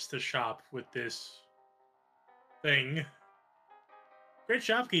chance to shop with this thing. Great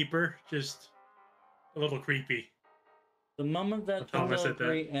shopkeeper, just a little creepy. The moment that Thomas said that.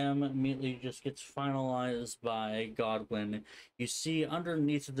 3M immediately just gets finalized by Godwin, you see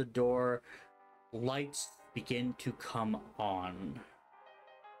underneath the door lights begin to come on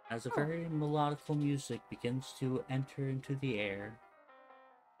as a very melodical music begins to enter into the air.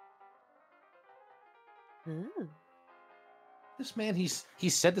 Ooh. This man, he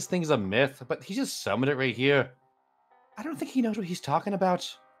said this thing is a myth, but he just summoned it right here. I don't think he knows what he's talking about.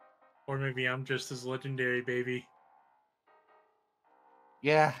 Or maybe I'm just as legendary, baby.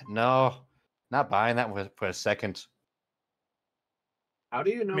 Yeah, no, not buying that for a second. How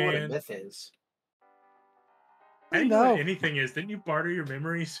do you know what a Man. myth is? How do I you know what know. anything is? Didn't you barter your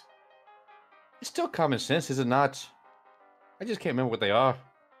memories? It's still common sense, is it not? I just can't remember what they are.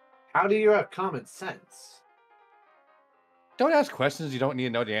 How do you have common sense? Don't ask questions you don't need to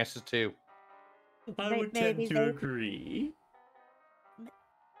know the answers to. I would tend Maybe to they- agree.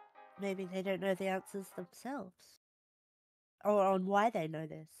 Maybe they don't know the answers themselves. Or on why they know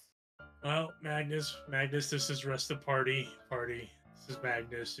this. Well, Magnus, this is rest of party. This is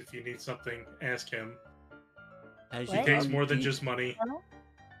Magnus. If you need something, ask him. As He Wait. takes do, more than you- just money. Huh?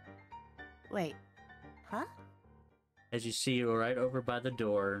 Wait. Huh? As you see right over by the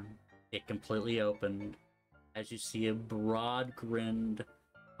door, it completely opened. As you see a broad-grinned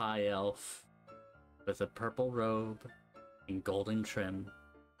high elf with a purple robe and golden trim.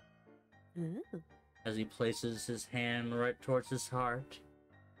 Ooh. As he places his hand right towards his heart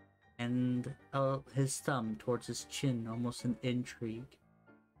and his thumb towards his chin, almost in intrigue.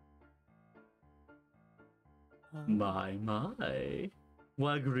 Oh. My.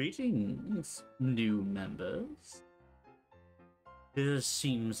 Why, greetings, new members. It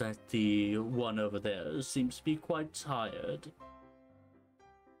seems that the one over there seems to be quite tired.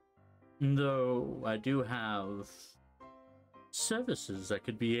 Though I do have services that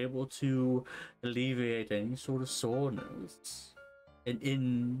could be able to alleviate any sort of soreness. An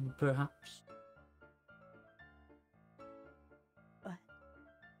inn, perhaps? What?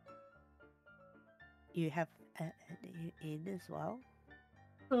 You have an inn as well?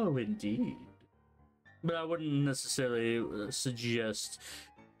 Oh, indeed. But I wouldn't necessarily suggest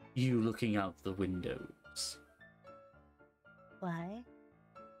you looking out the windows. Why?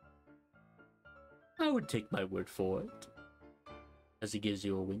 I would take my word for it. As he gives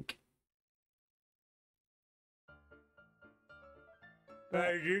you a wink.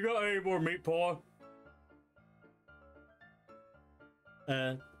 Hey, you got any more meat pie?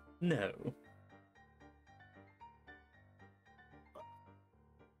 No.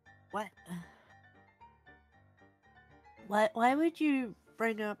 What? Why would you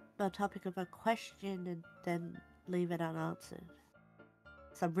bring up the topic of a question and then leave it unanswered?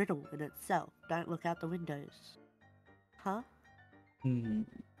 It's a riddle in itself. Don't look out the windows. Huh? Hmm.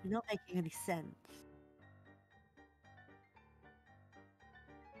 You're not making any sense.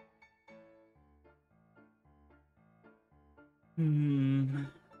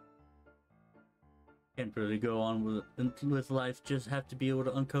 Can't really go on with life. Just have to be able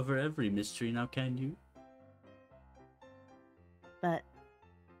to uncover every mystery now, can you? But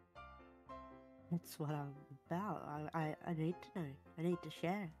that's what I'm about. I need to know. I need to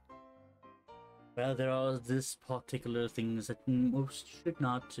share. Well, there are this particular things that most should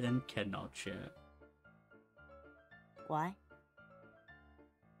not and cannot share. Why?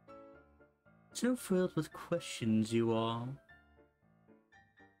 So filled with questions you are.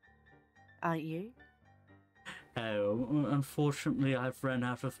 Aren't you? Oh, unfortunately, I've run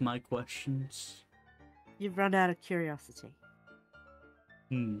out of my questions. You've run out of curiosity.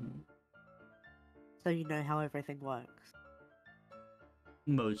 So you know how everything works.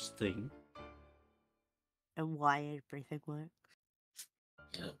 Most things. And why everything works.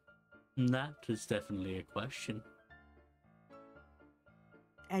 That is definitely a question.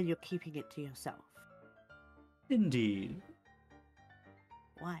 And you're keeping it to yourself. Indeed.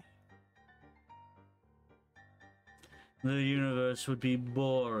 Why? The universe would be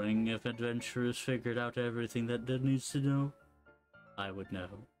boring if adventurers figured out everything that there needs to know. I would know.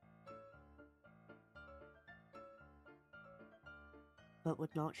 But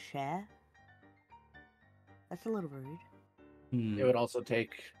would not share? That's a little rude. It would also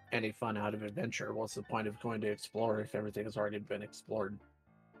take any fun out of adventure. What's the point of going to explore if everything has already been explored?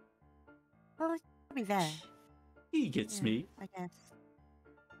 Well, I mean, there. He gets Yeah, me. I guess.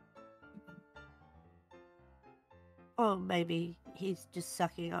 Or maybe he's just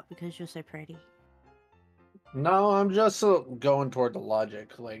sucking up because you're so pretty. No, I'm just going toward the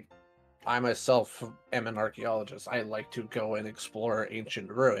logic. Like, I myself am an archaeologist. I like to go and explore ancient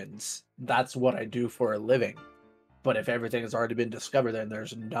ruins. That's what I do for a living. But if everything has already been discovered and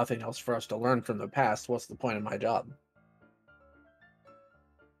there's nothing else for us to learn from the past, what's the point of my job?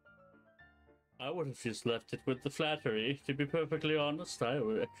 I would have just left it with the flattery. To be perfectly honest, I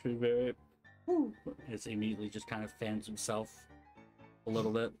was actually very. As he immediately just kind of fans himself a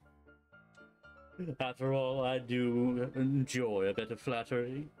little bit. After all, I do enjoy a bit of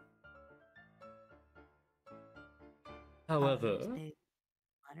flattery. However,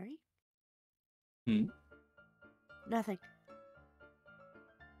 Flattery? Hmm? Nothing.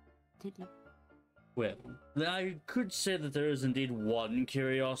 Continue. well, I could say that there is indeed one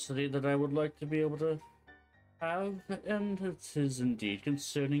curiosity that I would like to be able to have, and it is indeed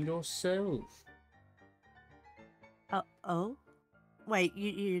concerning yourself. Oh? Wait,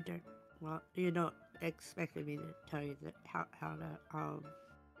 you don't. Well, you're not expecting me to tell you that how to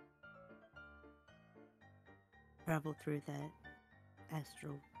travel through the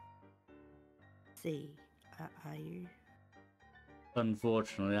astral sea, are you?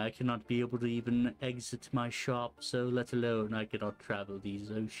 Unfortunately, I cannot be able to even exit my shop, so let alone I cannot travel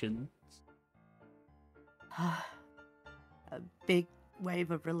these oceans. A big wave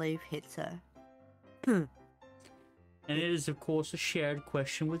of relief hits her. And it is, of course, a shared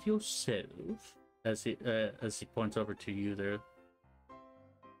question with yourself, as he points over to you there,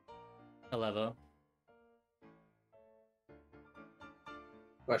 Aleva.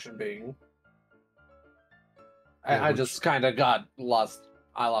 Question being, Yeah, I just kind of got lost.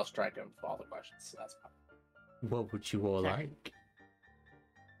 I lost track of all the questions. So that's fine. What would you all Sorry. like?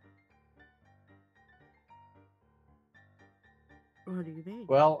 What do you mean?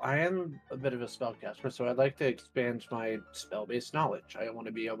 Well, I am a bit of a spellcaster, so I'd like to expand my spell-based knowledge. I want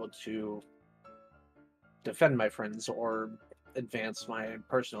to be able to defend my friends or advance my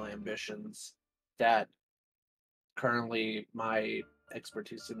personal ambitions that currently my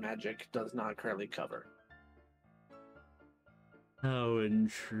expertise in magic does not currently cover. How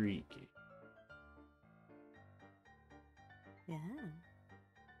intriguing. Yeah.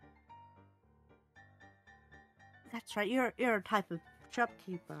 That's right. You're a type of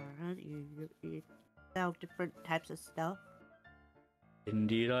shopkeeper, aren't you? You sell different types of stuff.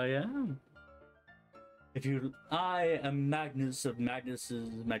 Indeed, I am. I am Magnus of Magnus's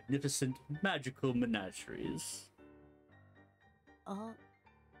magnificent magical menageries. Oh.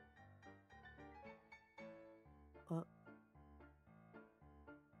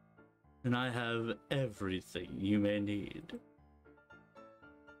 And I have everything you may need.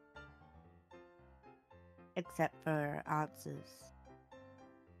 Except for answers.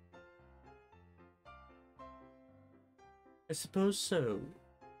 I suppose so.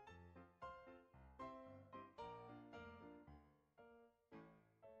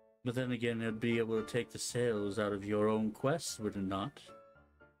 But then again, it'd be able to take the sales out of your own quest, would it not?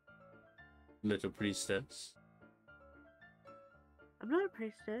 Little priestess. I'm not a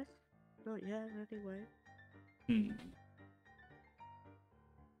priestess. Not yet, anyway.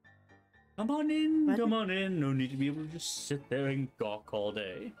 Come on in, What? come on in. No need to be able to just sit there and gawk all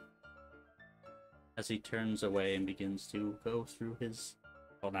day. As he turns away and begins to go through his...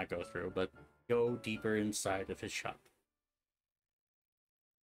 Well, not go through, but go deeper inside of his shop.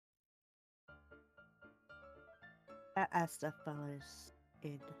 Asta follows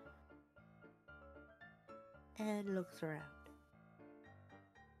in. And looks around.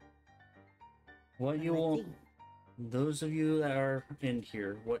 What do you I will... see? Those of you that are in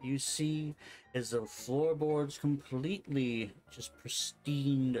here, what you see is the floorboards completely just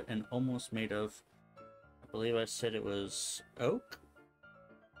pristine and almost made of, I believe I said it was oak?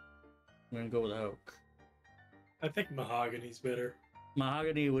 I'm gonna go with oak. I think mahogany's better.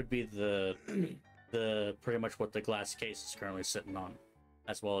 Mahogany would be the pretty much what the glass case is currently sitting on,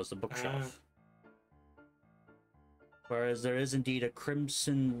 as well as the bookshelf. Whereas there is indeed a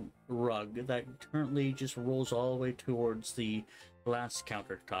crimson rug that currently just rolls all the way towards the glass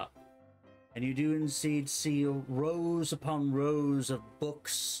countertop. And you do indeed see rows upon rows of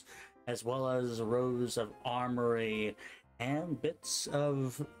books, as well as rows of armory and bits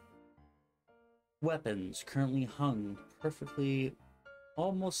of weapons currently hung perfectly,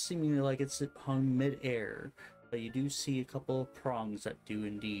 almost seemingly like it's hung mid-air. But you do see a couple of prongs that do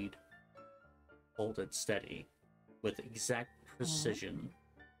indeed hold it steady with exact precision.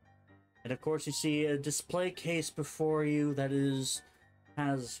 And of course you see a display case before you that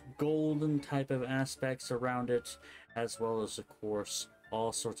has golden type of aspects around it, as well as of course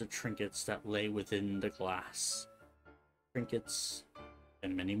all sorts of trinkets that lay within the glass. Trinkets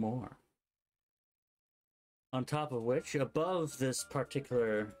and many more. On top of which, above this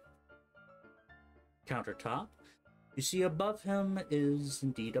particular countertop, you see above him is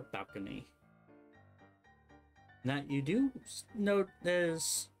indeed a balcony. That you do note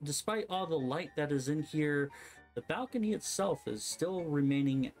is, despite all the light that is in here, the balcony itself is still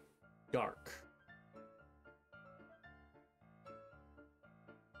remaining dark.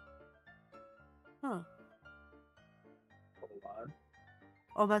 Oh, Hold on.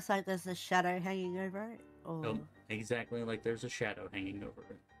 almost like there's a shadow hanging over it. Or Oh, exactly like there's a shadow hanging over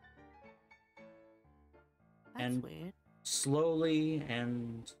it. that's and- weird. Slowly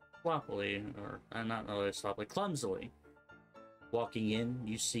and sloppily, or not really sloppily, clumsily, walking in,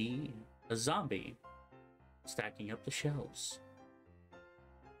 you see a zombie stacking up the shelves.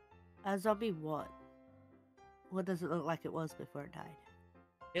 A zombie what? What does it look like it was before it died?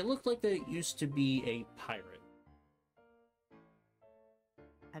 It looked like that it used to be a pirate.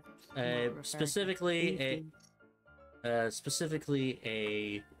 I'm not referring to Specifically anything.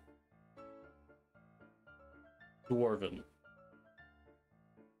 a dwarven.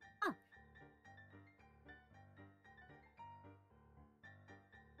 Huh.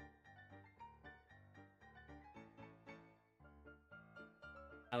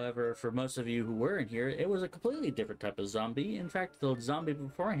 However, for most of you who were in here, it was a completely different type of zombie. In fact, the zombie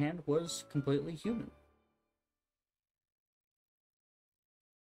beforehand was completely human.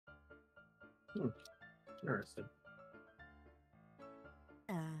 Interesting.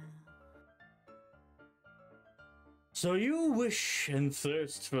 Uh, So you wish and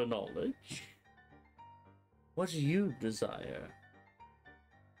thirst for knowledge. What do you desire?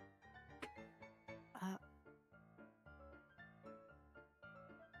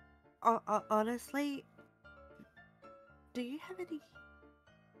 honestly, do you have any?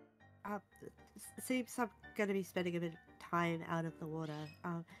 Seems I'm gonna be spending a bit of time out of the water.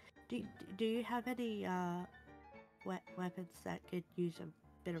 Do you have any weapons that could use a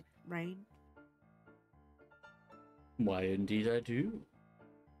bit of rain? Why, indeed I do.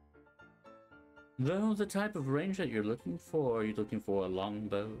 Though the type of range that you're looking for, are you looking for a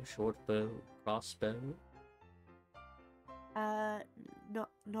longbow, short bow, crossbow?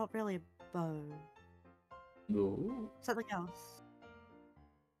 Not really a bow. No. Something else.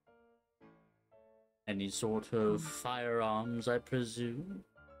 Any sort of firearms, I presume?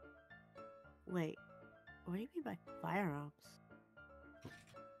 Wait, what do you mean by firearms?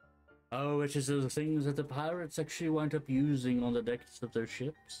 Oh, it is the things that the pirates actually wind up using on the decks of their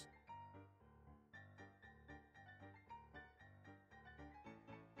ships.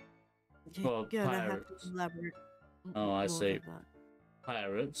 Well, You're gonna have pirates. to elaborate. Oh, I more see. than that.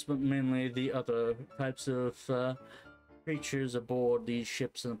 Pirates, but mainly the other types of creatures aboard these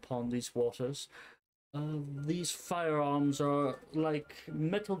ships and upon these waters. These firearms are like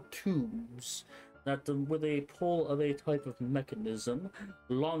metal tubes that, with a pull of a type of mechanism,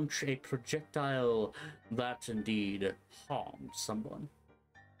 launch a projectile that indeed harms someone.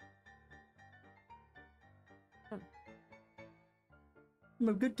 From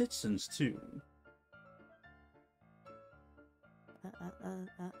a good distance, too.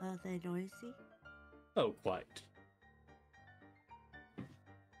 Are they noisy? Oh, quite.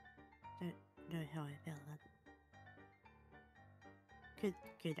 Don't know how I feel that.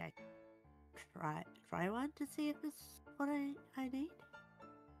 Could I try one to see if it's what I need?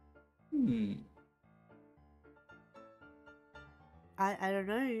 I don't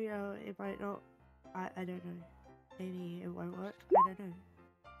know. It might not. I don't know. Maybe it won't work. I don't know.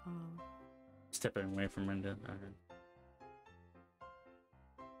 Stepping away from Rinda.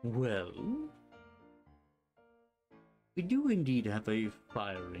 Well, we do indeed have a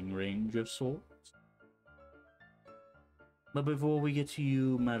firing range of sorts. But before we get to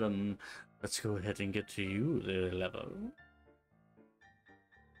you, madam, let's go ahead and get to you, the level.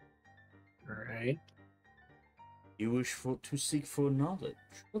 Alright. You wish to seek for knowledge.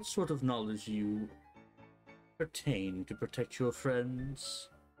 What sort of knowledge do you pertain to protect your friends?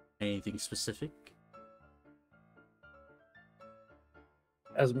 Anything specific?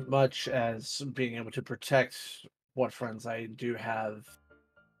 As much as being able to protect what friends I do have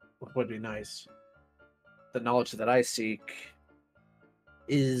would be nice. The knowledge that I seek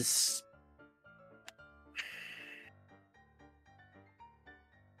is...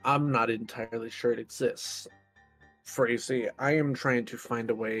 I'm not entirely sure it exists. For you see, I am trying to find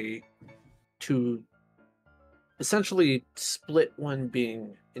a way to essentially split one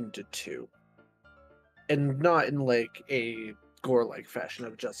being into two. And not in like a gore-like fashion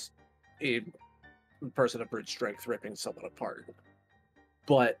of just a person of brute strength ripping someone apart,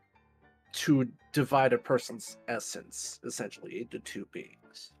 but to divide a person's essence essentially into two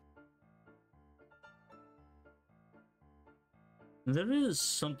beings. There is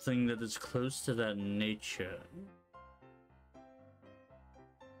something that is close to that nature.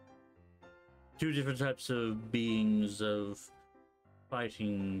 Two different types of beings of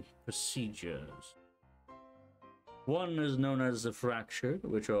fighting procedures. One is known as the fractured,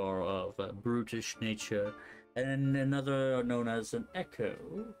 which are of a brutish nature, and another known as an echo,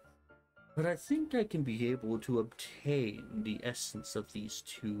 But I think I can be able to obtain the essence of these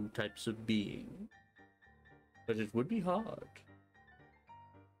two types of being. But it would be hard.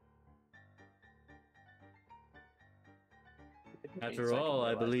 After all,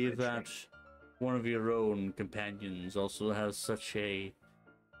 I believe that one of your own companions also has such a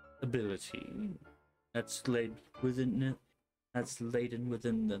ability that's laid within it, that's laden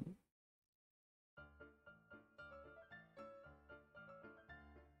within them.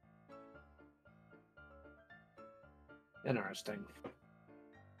 Interesting.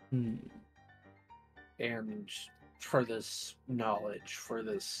 Hmm. And for this knowledge, for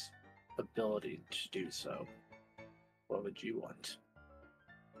this ability to do so, what would you want?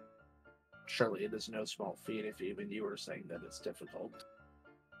 Surely it is no small feat if even you were saying that it's difficult.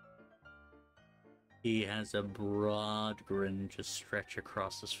 He has a broad grin just stretch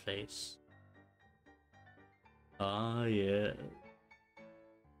across his face. Ah, yeah.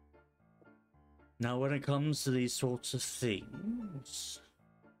 Now, when it comes to these sorts of things,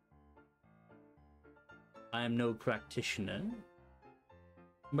 I am no practitioner,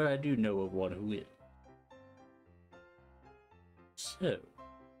 but I do know of one who is. So,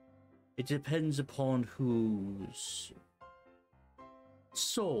 it depends upon whose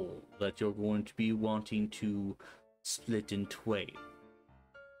soul that you're going to be wanting to split in twain.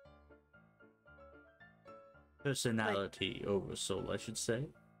 Personality over soul, I should say.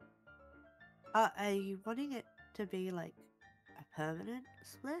 Are you wanting it to be like a permanent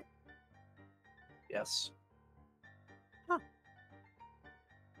split? Yes. Huh.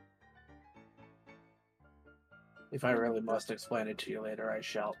 If I really must explain it to you later, I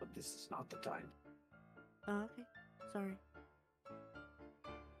shall, but this is not the time. Oh, okay. Sorry.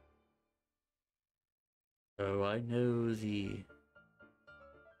 So I know the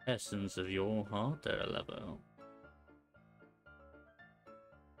essence of your heart there, level.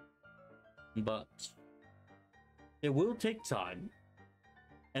 But it will take time.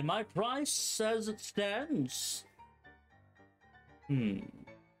 And my price as it stands. He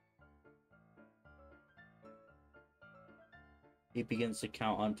begins to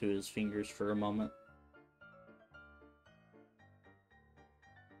count onto his fingers for a moment.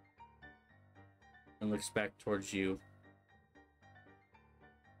 And looks back towards you.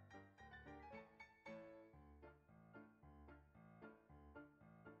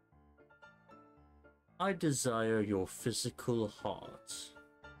 I desire your physical heart.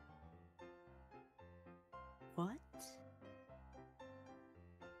 What?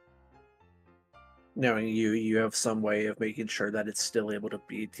 Knowing you, you have some way of making sure that it's still able to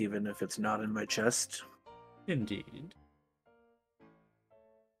beat even if it's not in my chest. Indeed.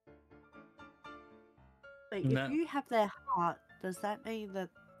 Wait, No. if you have their heart, does that mean that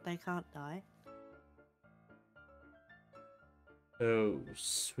they can't die? Oh,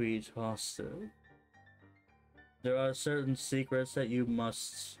 sweet hostile. There are certain secrets that you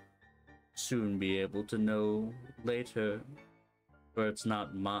must soon be able to know later, for it's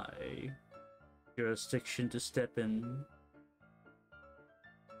not my jurisdiction to step in.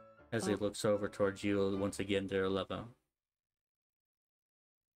 As he looks over towards you once again, there, Leva.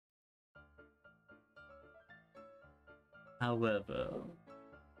 However,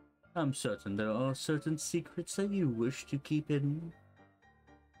 I'm certain there are certain secrets that you wish to keep hidden.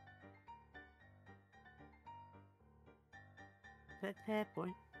 Fair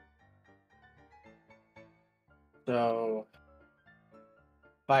point. So,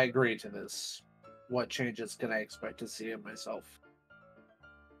 if I agree to this, what changes can I expect to see in myself?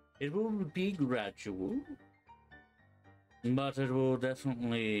 It will be gradual, but it will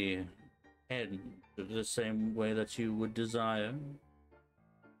definitely end the same way that you would desire.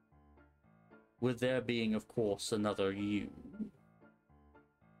 With there being, of course, another you.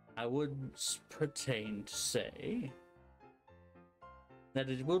 I would pertain to say that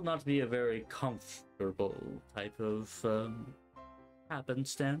it will not be a very comfortable type of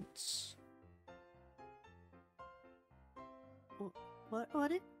happenstance.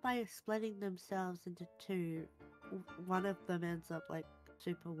 What if by splitting themselves into two, one of them ends up like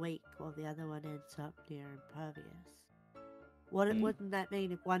super weak while the other one ends up near impervious? Wouldn't that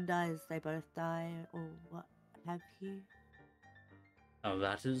mean if one dies, they both die, or what have you? Now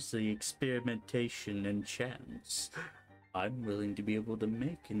that is the experimentation and chance I'm willing to be able to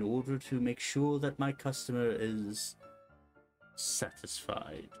make in order to make sure that my customer is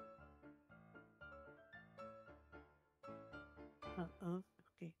satisfied. Oh,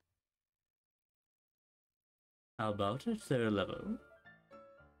 okay. How about it, there, Levo?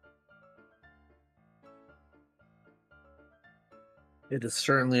 It is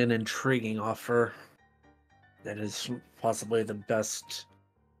certainly an intriguing offer. That is possibly the best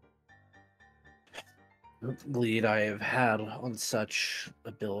lead I have had on such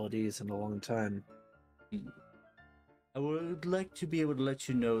abilities in a long time. I would like to be able to let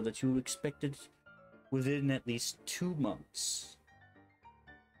you know that you expect it within at least 2 months.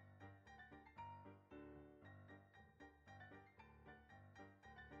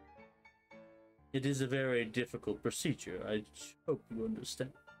 It is a very difficult procedure. I hope you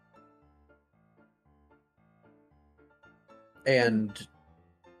understand. And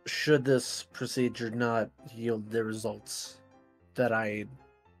should this procedure not yield the results that I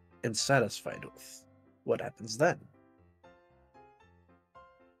am satisfied with, what happens then?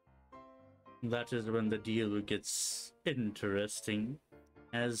 That is when the deal gets interesting,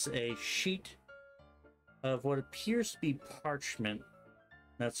 as a sheet of what appears to be parchment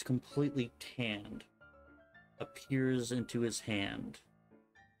that's completely tanned appears into his hand,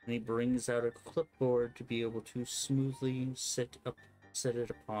 and he brings out a clipboard to be able to smoothly set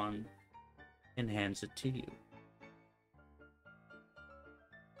it upon and hands it to you.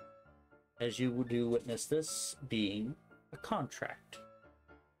 As you do witness this being a contract.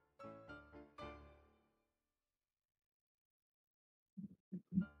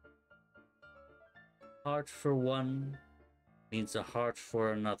 Heart for one means a heart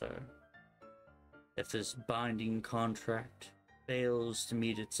for another. If this binding contract fails to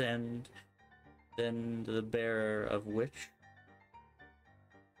meet its end, then the bearer of which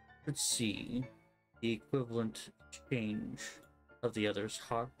could see the equivalent exchange of the other's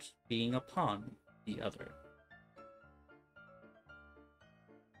heart being upon the other.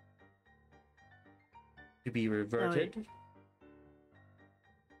 To be reverted,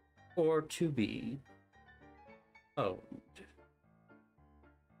 or to be owned.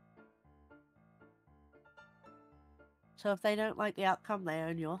 So if they don't like the outcome, they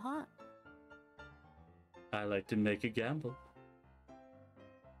own your heart. I like to make a gamble.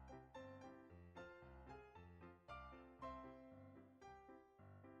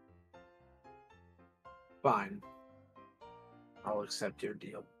 Fine. I'll accept your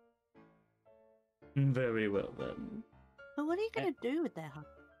deal. Very well then. But what are you going to do with their heart?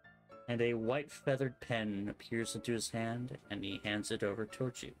 And a white feathered pen appears into his hand, and he hands it over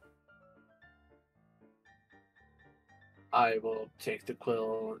towards you. I will take the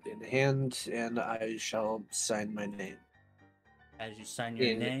quill in hand, and I shall sign my name. As you sign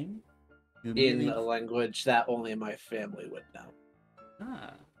your name, you In immediately... a language that only my family would know.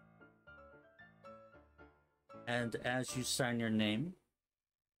 Ah. And as you sign your name,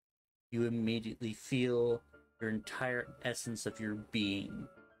 you immediately feel your entire essence of your being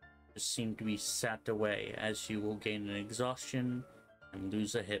just seem to be sapped away, as you will gain an exhaustion and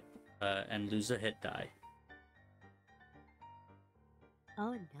lose a hit die.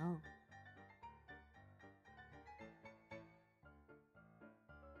 Oh no.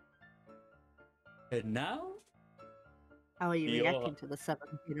 And now, How are you Your- reacting to the 7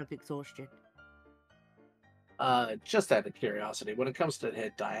 of exhaustion? Just out of curiosity, when it comes to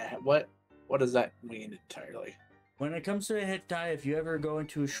hit die, what does that mean entirely? when it comes to a hit die, if you ever go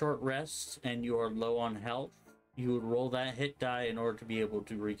into a short rest and you are low on health, you would roll that hit die in order to be able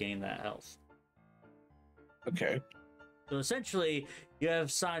to regain that health. Okay. So essentially, you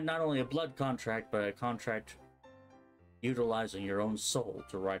have signed not only a blood contract, but a contract utilizing your own soul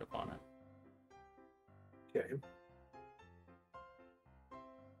to write upon it. Okay.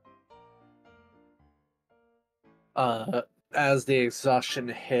 As the exhaustion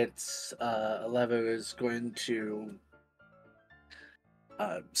hits, Levo is going to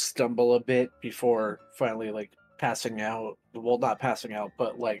stumble a bit before finally passing out. Well, not passing out,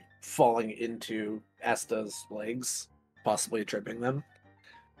 but falling into Asta's legs, possibly tripping them.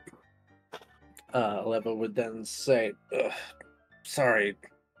 Levo would then say, "Sorry,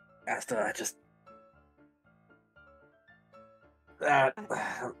 Asta, I just that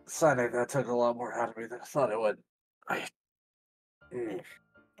signing that took a lot more out of me than I thought it would. Are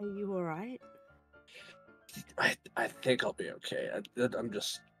you alright? I think I'll be okay. I'm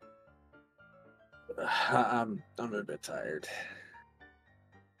just I'm a bit tired.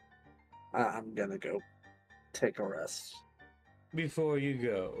 I'm gonna go take a rest. Before you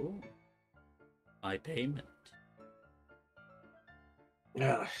go, my payment.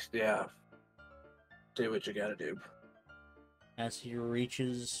 Yeah. Do what you gotta do. As he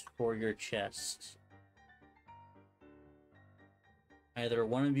reaches for your chest, either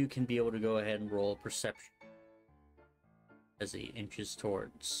one of you can be able to go ahead and roll perception as he inches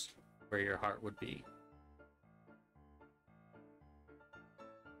towards where your heart would be.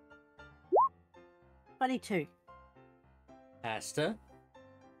 22. Asta,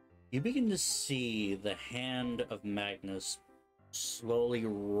 you begin to see the hand of Magnus slowly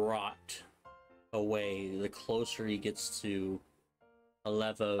rot away the closer he gets to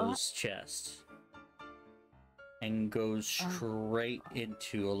Alevo's chest. And goes straight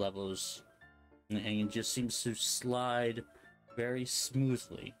into Alevo's. And it just seems to slide very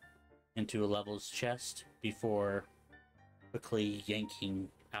smoothly into Alevo's chest before quickly yanking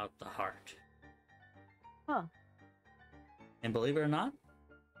out the heart. Huh. And believe it or not,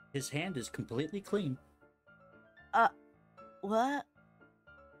 his hand is completely clean. What?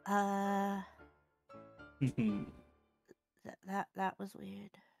 That was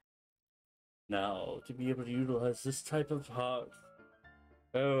weird. Now, to be able to utilize this type of heart,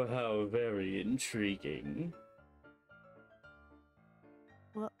 oh, how very intriguing.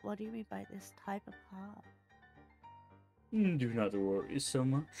 What do you mean by this type of heart? Do not worry so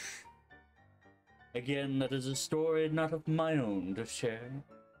much. Again, that is a story not of my own to share.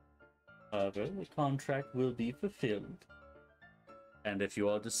 However, the contract will be fulfilled. And if you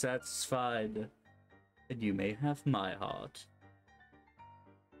are dissatisfied, then you may have my heart.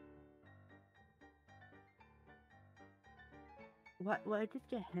 Why did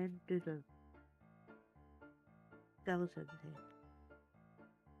your hand do the skeleton thing?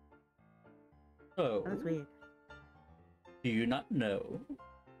 Oh, That was weird. do you not know?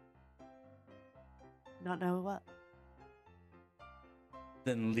 Not know what?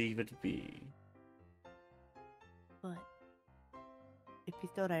 Then leave it be. But if you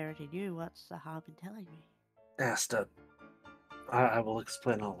thought I already knew, what's the harm in telling me? Asta, I will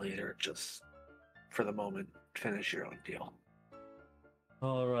explain all later. Just for the moment, finish your own deal.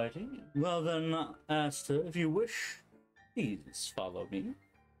 Alrighty. Well then, Asta, if you wish, please follow me.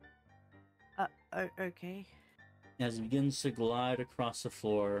 Okay. As he begins to glide across the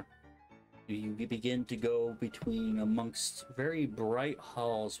floor, you begin to go between amongst very bright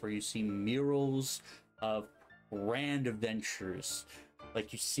halls where you see murals of grand adventures.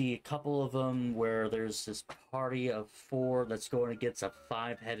 Like you see a couple of them where there's this party of 4 that's going against a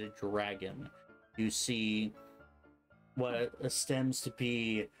 5-headed dragon. You see what stems to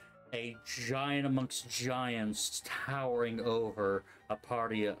be a giant amongst giants towering over a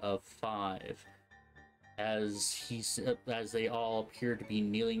party of 5. As they all appear to be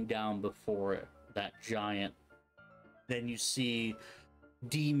kneeling down before that giant. Then you see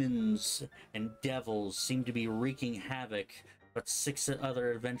demons and devils seem to be wreaking havoc, but 6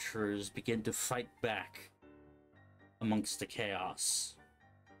 other adventurers begin to fight back amongst the chaos.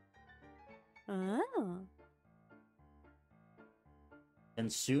 Oh.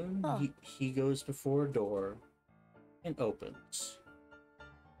 And soon he goes before a door and opens.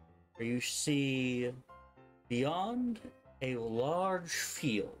 Where you see beyond a large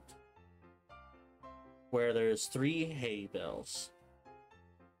field where there's 3 hay bales.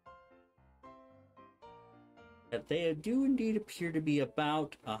 That they do indeed appear to be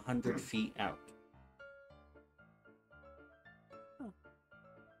about 100 feet out. Oh.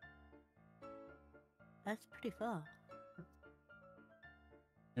 That's pretty far.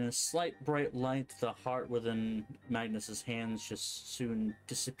 In a slight bright light, the heart within Magnus's hands just soon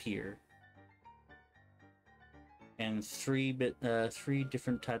disappear. And 3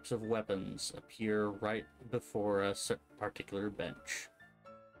 different types of weapons appear right before a particular bench.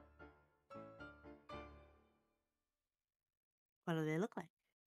 What do they look like?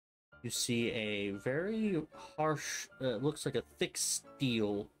 You see a very harsh, looks like a thick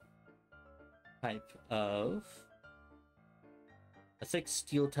steel type of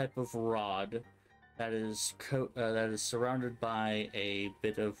rod that is surrounded by a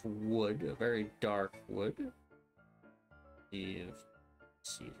bit of wood, a very dark wood.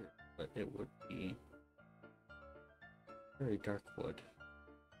 Cedar, but it would be very dark wood.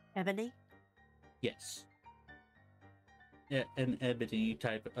 Ebony? Yes. An ebony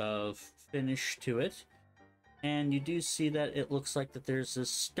type of finish to it. And you do see that it looks like that there's a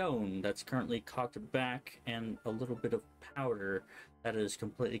stone that's currently cocked back and a little bit of powder that is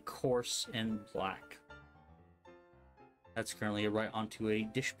completely coarse and black. That's currently right onto a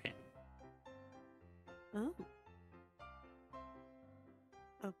dishpan. Oh.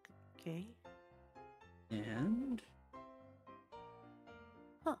 Okay. And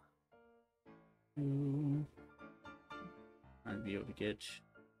I'd be able to get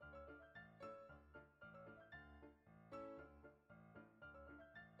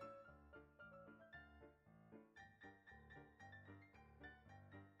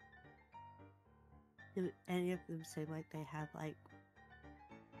Do any of them seem like they have like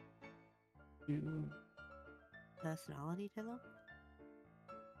personality to them?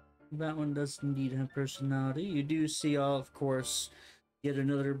 that one does indeed have personality. You do see, of course, yet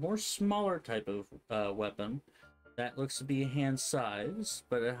another more smaller type of weapon That looks to be hand size,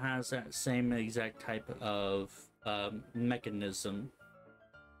 but it has that same exact type of mechanism.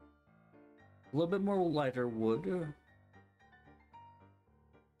 A little bit more lighter wood.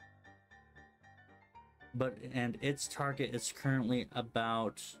 And its target is currently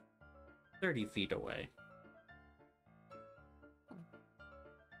about 30 feet away.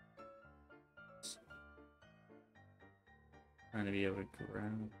 Trying to be able to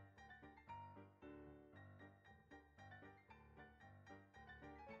grab.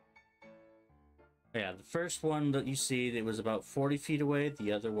 Yeah, the first one that you see, it was about 40 feet away.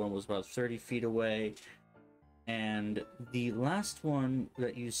 The other one was about 30 feet away. And the last one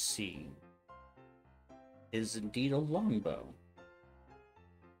that you see is indeed a longbow.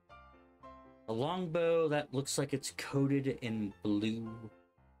 A longbow that looks like it's coated in blue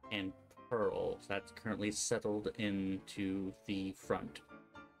and pearl. That's currently settled into the front.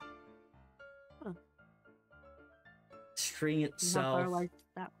 Huh. String How itself. far away is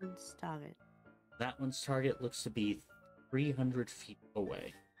that one's target? That one's target looks to be 300 feet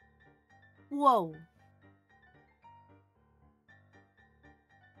away. Whoa.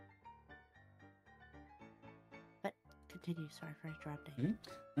 But continue. Sorry for interrupting.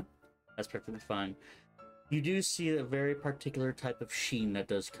 No, that's perfectly fine. You do see a very particular type of sheen that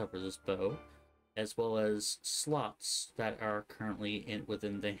does cover this bow, as well as slots that are currently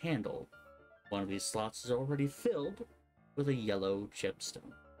within the handle. One of these slots is already filled with a yellow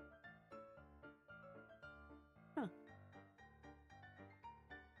gemstone. Huh.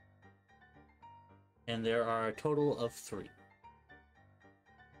 And there are a total of 3.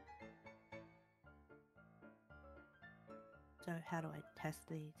 So how do I test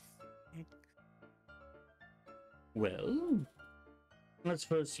these? Well, let's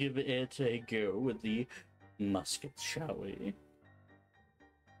first give it a go with the musket, shall we?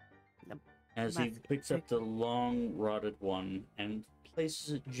 Yep. As he Musket, picks up okay. the long rotted one and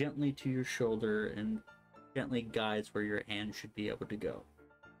places it gently to your shoulder and gently guides where your hand should be able to go.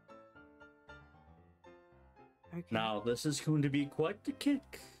 Okay. Now, this is going to be quite the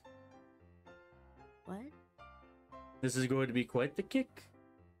kick. What? This is going to be quite the kick.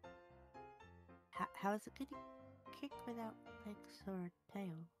 How is it going to kick without legs or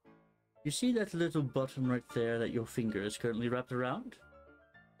tail? You see that little button right there that your finger is currently wrapped around?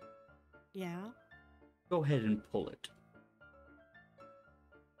 Yeah. Go ahead and pull it.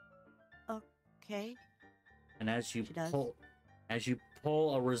 Okay. And as you She does.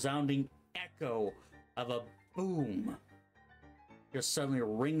 pull, a resounding echo of a boom just suddenly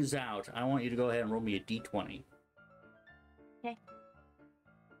rings out. I want you to go ahead and roll me a d20. Okay.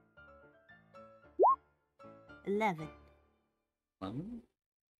 11. 11?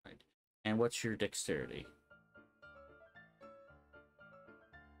 Right. And what's your dexterity?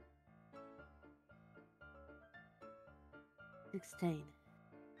 $16.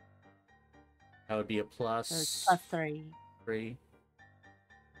 That would be a plus. So it's plus 3. 3.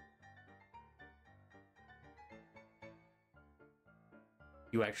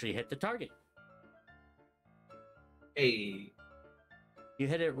 You actually hit the target. Hey. You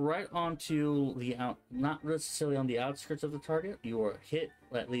hit it right onto the not necessarily on the outskirts of the target. You are hit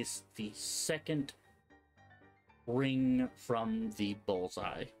at least the second ring from the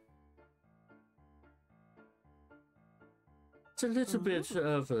bullseye. It's a little bit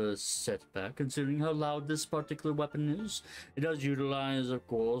of a setback considering how loud this particular weapon is. It does utilize, of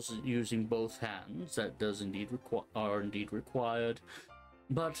course, using both hands. That does indeed are indeed required,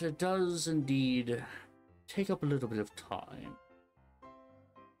 but it does indeed take up a little bit of time.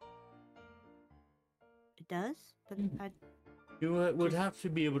 It does? But I... You would have to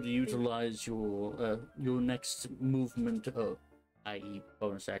be able to utilize your next movement, i.e.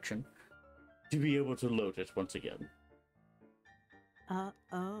 bonus action, to be able to load it once again.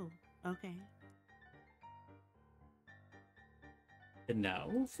 Oh, okay. And now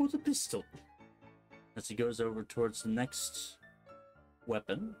for the pistol. As he goes over towards the next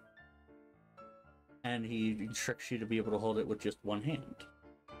weapon, and he instructs you to be able to hold it with just one hand.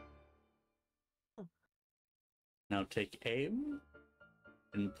 Oh. Now take aim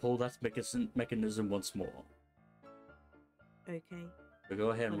and pull that mechanism once more. Okay. So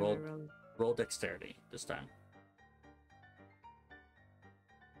go ahead and What am I rolling? roll dexterity this time.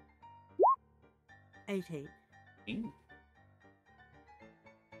 18.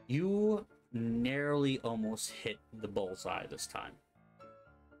 You narrowly almost hit the bullseye this time.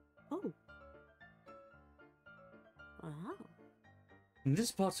 Oh. Wow.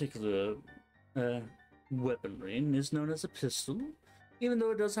 This particular weaponry is known as a pistol. Even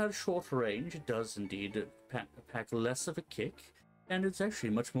though it does have short range, it does indeed pack less of a kick, and it's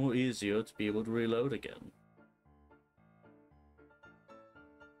actually much more easier to be able to reload again.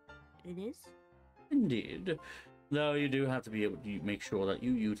 It is? Indeed. Though you do have to be able to make sure that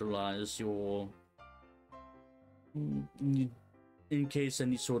you utilize your... In case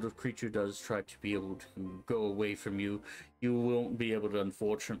any sort of creature does try to be able to go away from you, you won't be able to,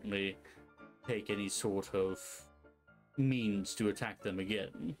 unfortunately, take any sort of means to attack them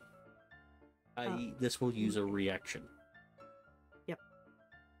again. I.e., this will use a reaction. Yep.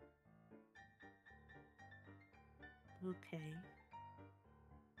 Okay.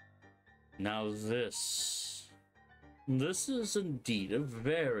 Now this is indeed a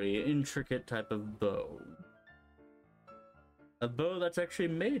very intricate type of bow. A bow that's actually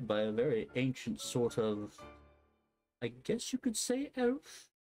made by a very ancient sort of, I guess you could say,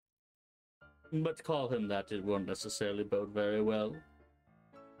 elf. But to call him that, it won't necessarily bode very well.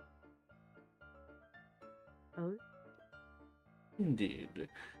 Oh? Indeed.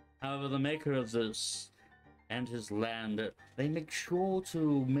 However, the maker of this and his land, they make sure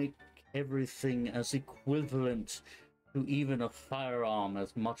to make everything as equivalent to even a firearm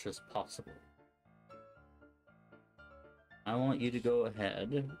as much as possible. I want you to go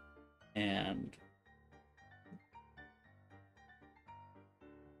ahead and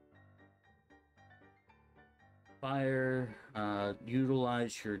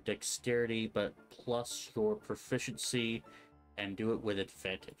utilize your dexterity, but plus your proficiency, and do it with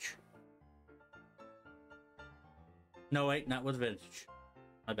advantage. No, wait, not with advantage.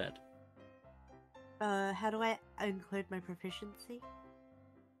 My bad. How do I include my proficiency?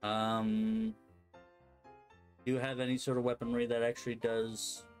 Do you have any sort of weaponry that actually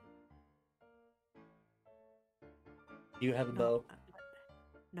does... Do you have a bow?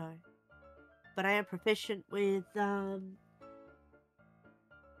 No. But I am proficient with, hand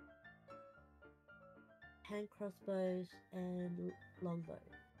crossbows and longbow.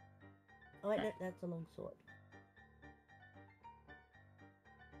 Oh wait, no, that's a long sword.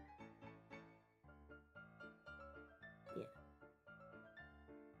 Yeah.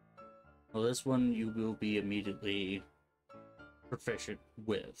 Well, this one you will be immediately proficient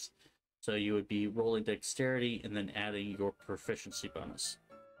with. So you would be rolling dexterity and then adding your proficiency bonus.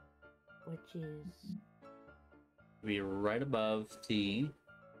 Which is... Be right above the...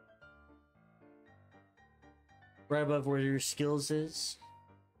 Right above where your skills is.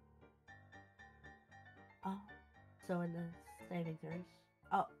 Oh, so in the saving throws.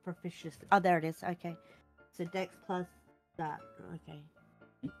 Oh, proficiency. Oh, there it is. Okay. So dex plus that. Okay.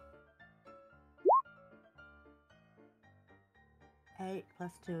 Eight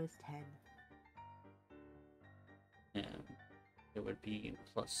plus 2 is 10. And it would be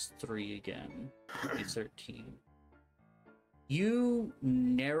plus 3 again. Be 13. You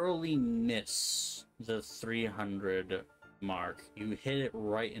narrowly miss the 300 mark. You hit it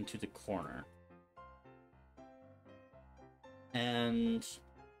right into the corner. And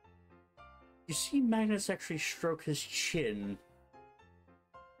you see Magnus actually stroke his chin.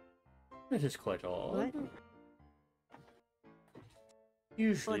 That is quite odd. What?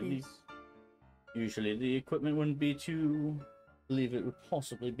 Usually the equipment wouldn't be too... I believe it would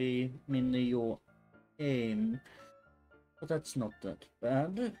possibly be mainly your aim. But that's not that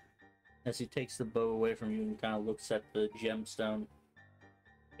bad. As he takes the bow away from you and kind of looks at the gemstone.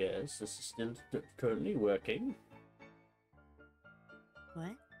 Yes, this is still currently working.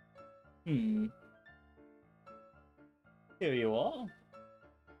 What? Here you are.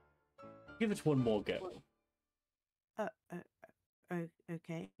 Give it one more go.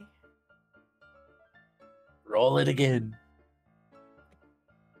 Okay. Roll it again.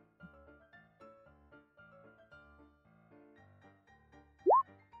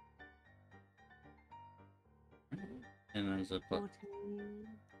 And there's a 14.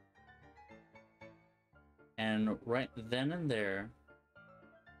 And right then and there,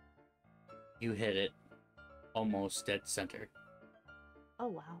 you hit it almost dead center. Oh,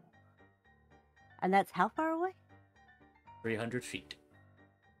 wow. And that's how far away? 300 feet.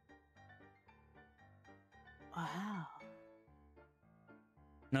 Wow.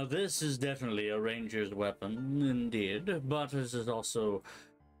 Now this is definitely a ranger's weapon, indeed, but this is also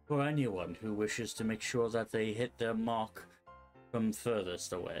for anyone who wishes to make sure that they hit their mark from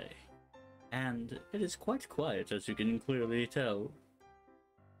furthest away. And it is quite quiet, as you can clearly tell.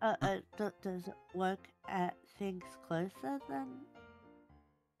 Does it work at things closer than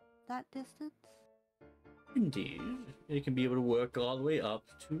that distance? Indeed, it can be able to work all the way up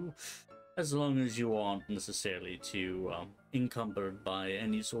to, as long as you aren't necessarily too encumbered by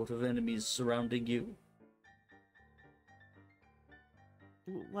any sort of enemies surrounding you.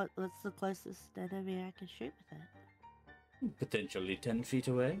 What's the closest enemy I can shoot with it? Potentially 10 feet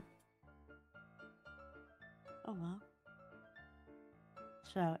away. Oh well.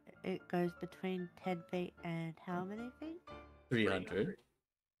 So it goes between 10 feet and how many feet? 300.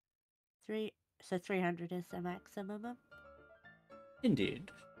 So 300 is the maximum.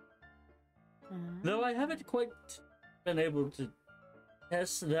 Indeed. Though I haven't quite been able to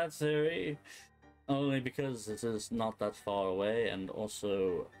test that theory, only because it is not that far away, and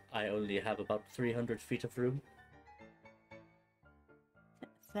also I only have about 300 feet of room.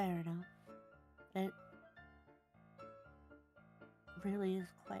 Fair enough. It really is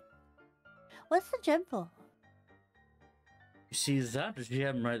quite. What's the gem for? You see, that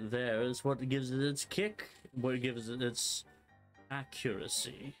gem right there is what gives it its kick, what gives it its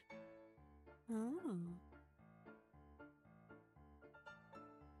accuracy. Oh.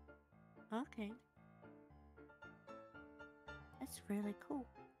 Okay. That's really cool.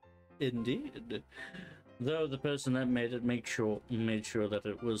 Indeed. Though the person that made it made sure that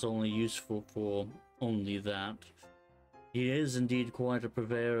it was only useful for only that. He is indeed quite a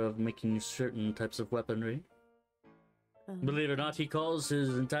purveyor of making certain types of weaponry. Believe it or not, he calls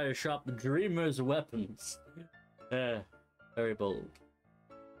his entire shop Dreamer's Weapons. Very bold.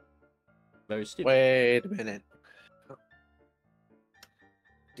 Very stupid. Wait a minute.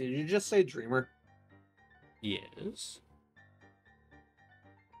 Did you just say dreamer? Yes.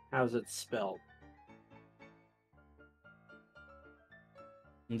 How's it spelled?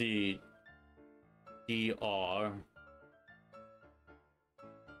 The D-R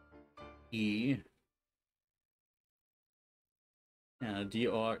E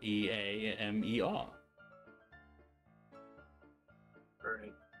Dreamer.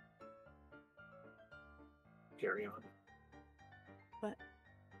 Alright. Carry on. What?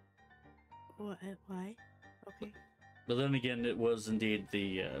 Why? Okay. But then again, it was indeed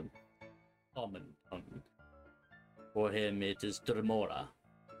the common tongue. For him, it is Dremora.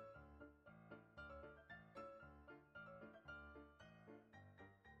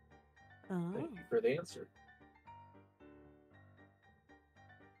 Oh. Thank you for the answer.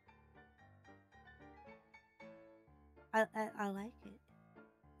 I like it.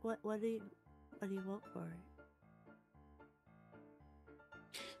 What do you want for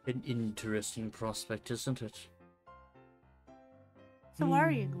it? An interesting prospect, isn't it? It's a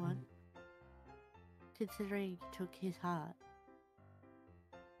worrying one. Considering you took his heart.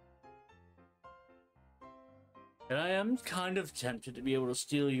 And I am kind of tempted to be able to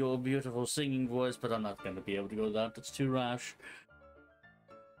steal your beautiful singing voice, but I'm not going to be able to go that. It's too rash.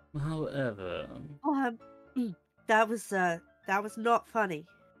 However... That was not funny.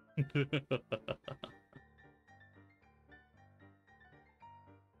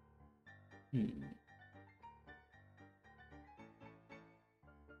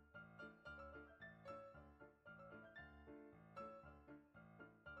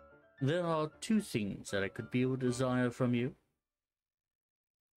 There are two things that I could be able to desire from you.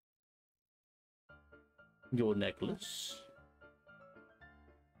 Your necklace.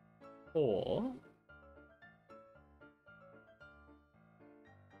 Or...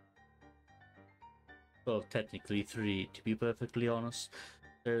 well, technically three, to be perfectly honest.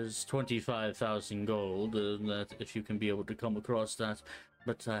 There's 25,000 gold, that if you can be able to come across that,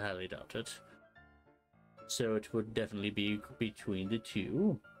 but I highly doubt it. So it would definitely be between the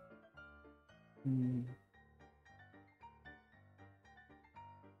two.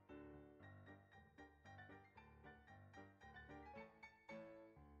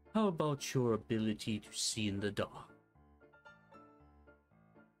 How about your ability to see in the dark?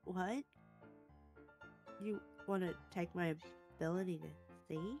 What? You want to take my ability to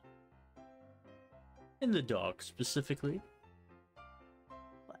see? In the dark, specifically.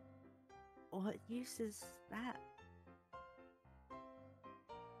 What use is that?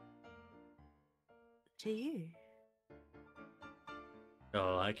 To you?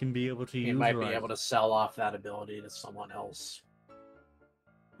 Oh, I can be able to use. You might be able to sell off that ability to someone else.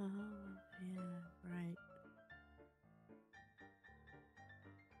 Oh, yeah, right.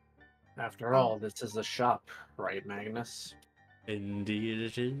 After all, this is a shop, right, Magnus? Indeed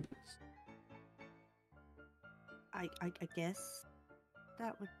it is. I guess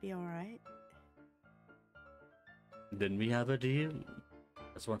that would be alright. Then we have a deal.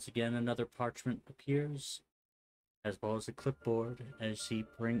 As once again another parchment appears, as well as a clipboard, as he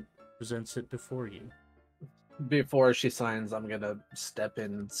presents it before you. Before she signs, I'm gonna step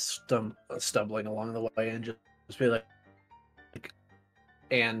in, stumbling along the way, and just be like,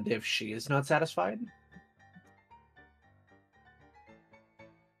 and if she is not satisfied?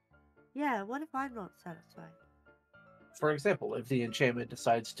 Yeah, what if I'm not satisfied? For example, if the enchantment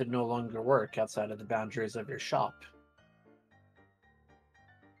decides to no longer work outside of the boundaries of your shop.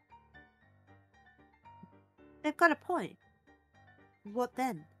 They've got a point. What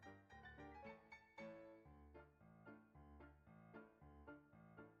then?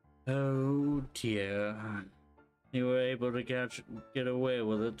 Oh dear. You were able to get away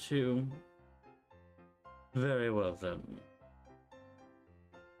with it too. Very well then.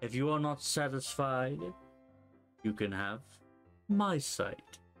 If you are not satisfied, you can have my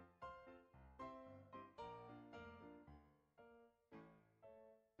sight.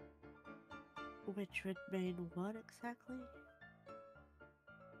 Which would mean what exactly?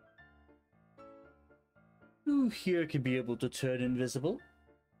 Who here could be able to turn invisible?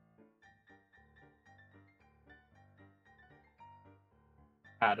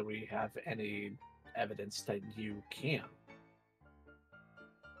 How do we have any evidence that you can?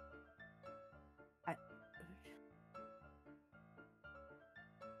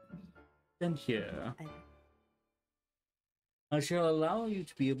 Then here, I, I shall allow you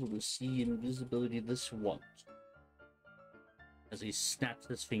to be able to see invisibility this once. As he snaps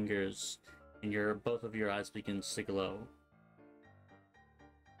his fingers, and both of your eyes begins to glow.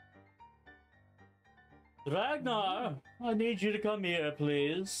 Ragnar, I need you to come here,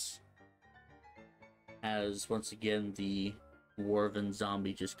 please. As once again the dwarven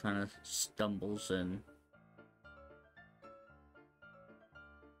zombie just kind of stumbles in.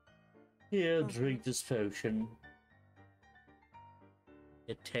 Here, drink this potion.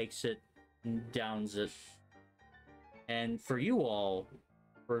 It takes it and downs it. And for you all,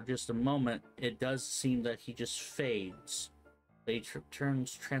 for just a moment, it does seem that he just fades. He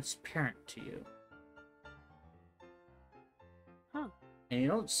turns transparent to you. Huh. And you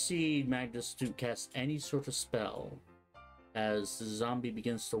don't see Magnus to cast any sort of spell as the zombie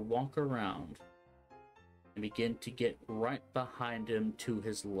begins to walk around and begin to get right behind him to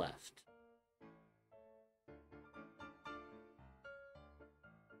his left.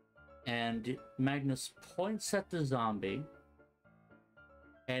 And Magnus points at the zombie,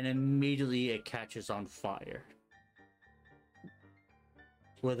 and immediately it catches on fire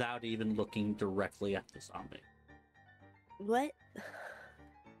without even looking directly at the zombie.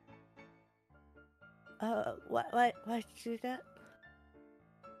 what? Why'd you do that?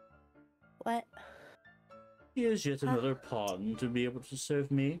 What? Here's yet another pawn to be able to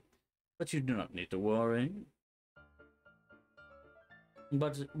serve me, but you do not need to worry.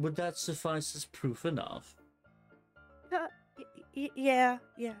 But would that suffice as proof enough? Yeah.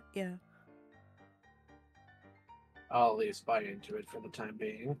 I'll at least buy into it for the time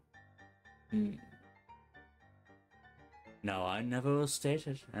being. Hmm. No, I never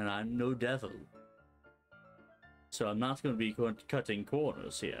stated, and I'm no devil. So I'm not going to be cutting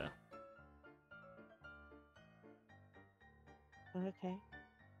corners here. Okay.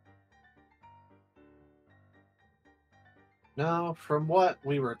 Now, from what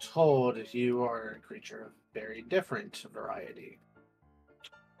we were told, you are a creature of very different variety.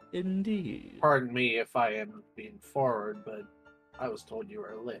 Indeed. Pardon me if I am being forward, but I was told you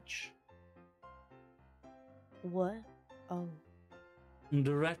were a lich. What? Oh.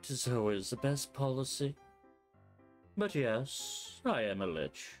 Direct is always the best policy. But yes, I am a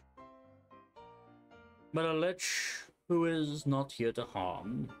lich. But a lich who is not here to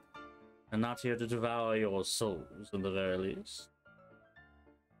harm, and not here to devour your souls, in the very least.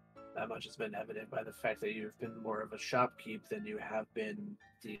 That much has been evident by the fact that you've been more of a shopkeep than you have been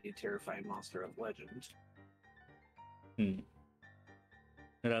the terrifying monster of legend. And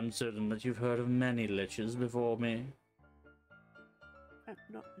I'm certain that you've heard of many liches before me.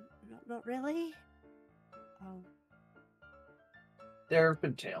 Not really. Oh. There have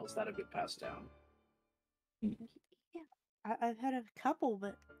been tales that have been passed down. Yeah, I've had a couple,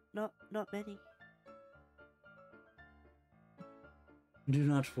 but not many. Do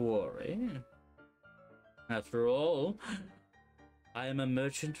not worry. After all, I am a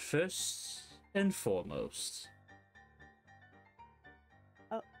merchant first and foremost.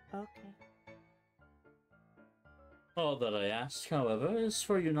 Oh, okay. All that I ask, however, is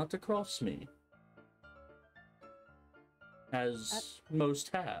for you not to cross me. As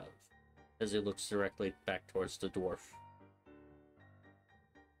most have, as he looks directly back towards the dwarf.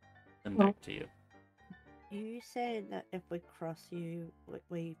 And back to you. You saying that if we cross you,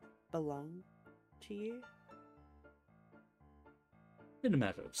 we belong to you? In a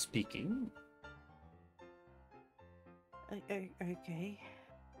matter of speaking. Okay.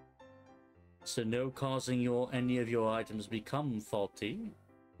 So no causing any of your items become faulty.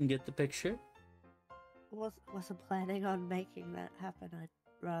 Get the picture? Wasn't planning on making that happen. I'd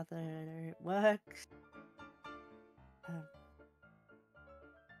rather it works.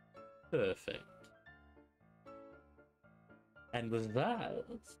 Perfect. And with that,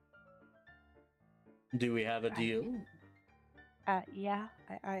 do we have a deal? Yeah,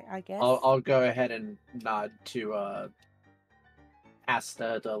 I guess. I'll go ahead and nod to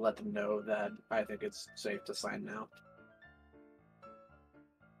Asta to let them know that I think it's safe to sign now.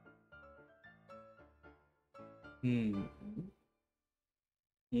 Hmm.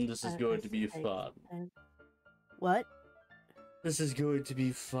 This is going to be I- fun. What? This is going to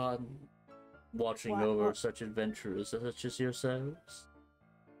be fun. Watching over What? such adventurers such as yourselves.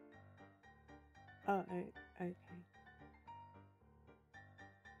 Oh, okay.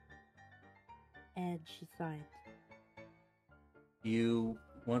 And she signed. You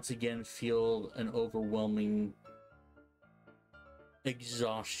once again feel an overwhelming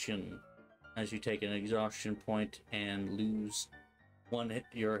exhaustion as you take an exhaustion point and lose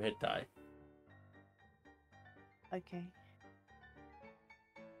your hit die. Okay.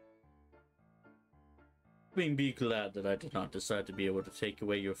 Be glad that I did not decide to be able to take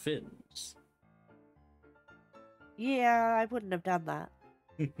away your fins. Yeah, I wouldn't have done that.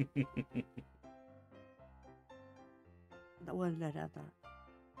 I wouldn't have done that.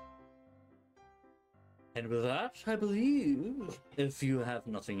 And with that, I believe, if you have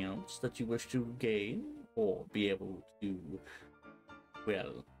nothing else that you wish to gain or be able to,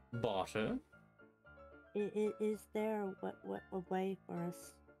 well, barter. Is there a way for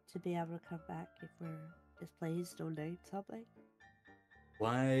us to be able to come back if we're displeased or need something?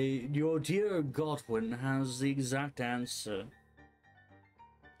 Why, your dear Godwin has the exact answer.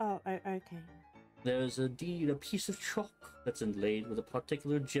 Oh, okay. There's indeed a piece of chalk that's inlaid with a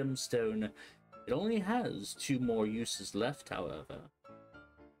particular gemstone. It only has 2 more uses left, however.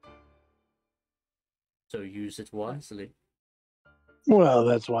 So use it wisely. Well,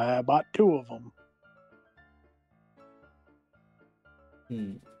 that's why I bought 2 of them.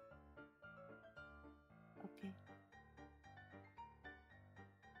 Okay.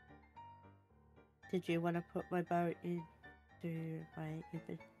 Did you want to put my bow into my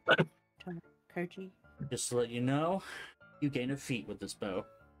inventory? Just to let you know, you gain a feat with this bow.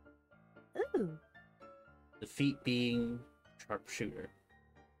 Ooh, The feat being sharpshooter.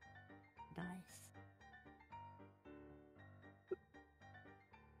 nice.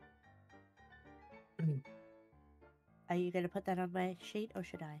 Are you gonna put that on my sheet, or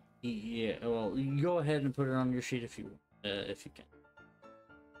should I? Yeah, well, go ahead and put it on your sheet if you can.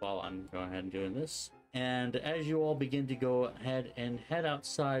 While I'm going ahead and doing this. And as you all begin to go ahead and head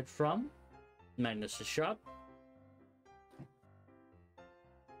outside from Magnus's shop,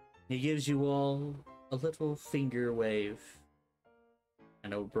 he gives you all a little finger wave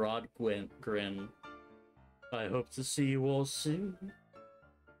and a broad grin. I hope to see you all soon.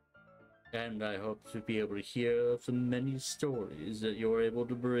 And I hope to be able to hear of the many stories that you're able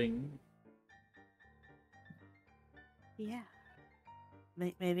to bring. Yeah.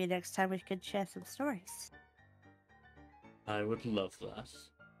 Maybe next time we could share some stories. I would love that.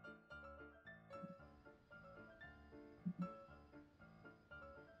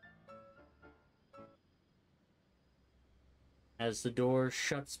 As the door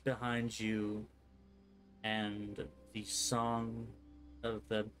shuts behind you and the song of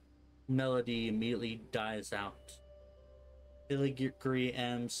the melody immediately dies out, Filigree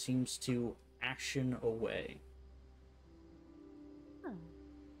M seems to action away. Oh.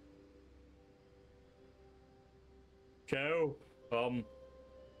 So,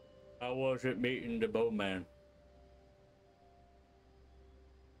 how was it meeting the bowman?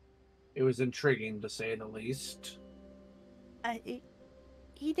 It was intriguing to say the least.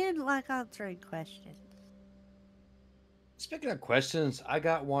 He didn't like answering questions. Speaking of questions, I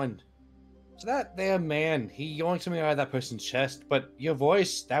got one. So that there man, he yoinked something out of that person's chest, but your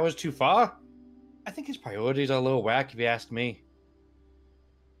voice, that was too far? I think his priorities are a little whack if you ask me.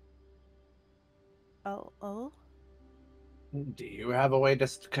 Oh? Do you have a way to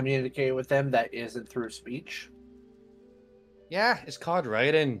communicate with them that isn't through speech? Yeah, it's called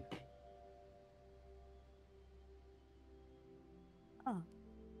writing. Oh.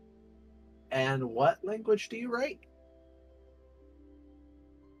 And what language do you write?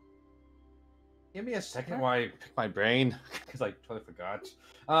 Give me a second while I pick my brain, because I totally forgot.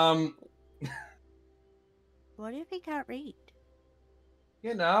 What if he can't read?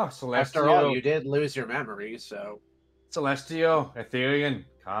 You know, Celestial. After all, you did lose your memory, so... Celestial, Aetherian,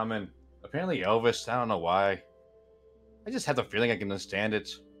 Common. Apparently Elvis, I don't know why. I just have the feeling I can understand it.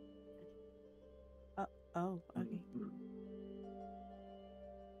 Oh, okay.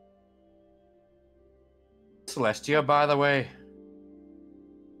 Celestia, by the way.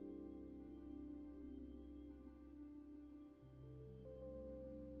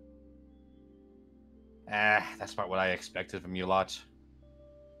 That's about what I expected from you lot.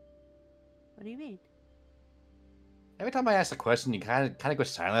 What do you mean? Every time I ask a question, you kind of go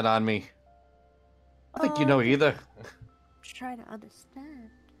silent on me. I don't think you Oh, know I'm just either. trying to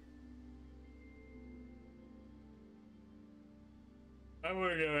understand. I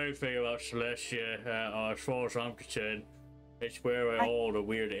wouldn't know anything about Celestia, as far as I'm concerned. It's where I- all the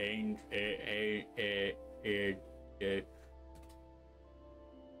weird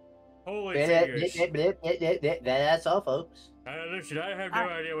holy figures. That's all, folks. Listen, I have I-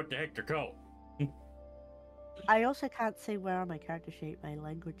 no idea what the heck they're called. I also can't see where on my character sheet my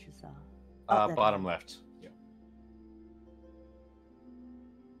languages are. Oh, there they Bottom are. left. Yeah.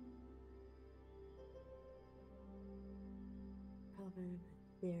 Common,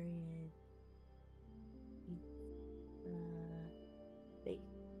 Syrian, base.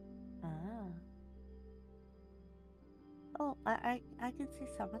 Ah. Oh, I can see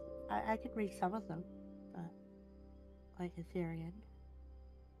some of. I can read some of them, but like Aetherian.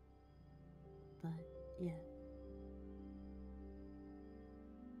 But yeah.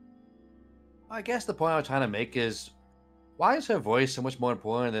 I guess the point I'm trying to make is, why is her voice so much more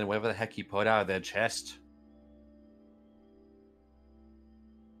important than whatever the heck you put out of their chest?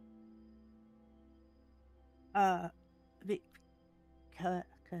 Because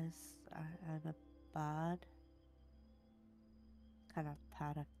I'm a bard. Kind of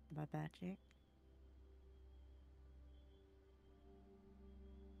part of my magic.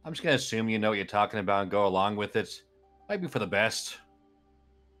 I'm just gonna assume you know what you're talking about and go along with it. Might be for the best.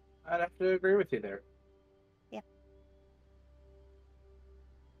 I'd have to agree with you there. Yep.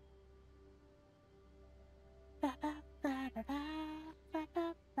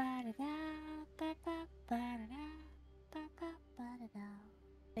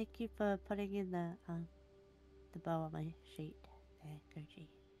 Thank you for putting in the bow on my sheet there, Koji.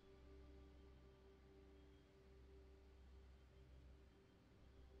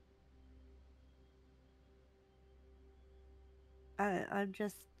 I'm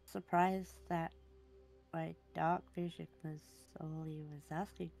just surprised that my dark vision was all he was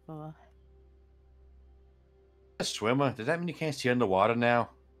asking for. A swimmer? Does that mean you can't see underwater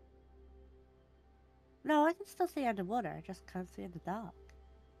now? No, I can still see underwater, I just can't see in the dark.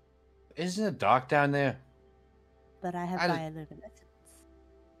 Isn't it dark down there? But I have I- bioluminescence.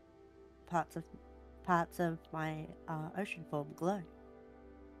 Parts of my ocean form glow.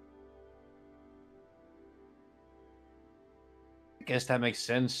 I guess that makes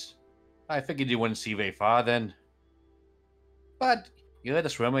sense. I figured you wouldn't see very far then. But you're the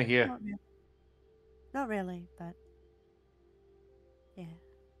swimmer here. Not really. Not really, but yeah.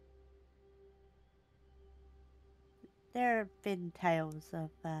 There have been tales of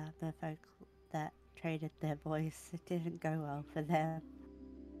merfolk that traded their voice. It didn't go well for them.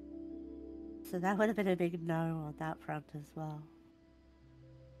 So that would have been a big no on that front as well.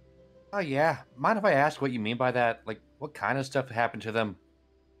 Oh yeah. Mind if I ask what you mean by that? Like, what kind of stuff happened to them?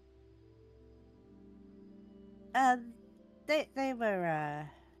 They were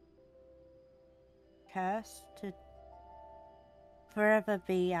cursed to forever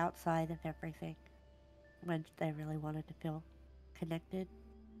be outside of everything when they really wanted to feel connected.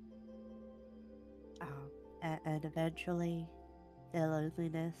 And eventually, their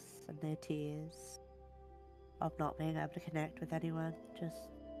loneliness and their tears of not being able to connect with anyone just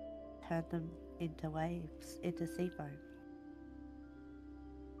turned them into waves, into sea foam.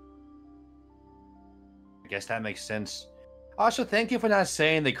 I guess that makes sense. Also, thank you for not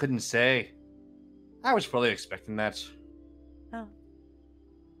saying they couldn't say. I was fully expecting that. Oh.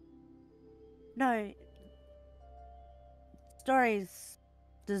 No. Stories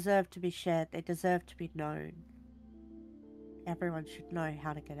deserve to be shared. They deserve to be known. Everyone should know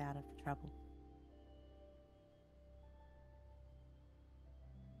how to get out of trouble.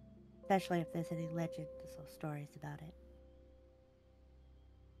 Especially if there's any legends or stories about it.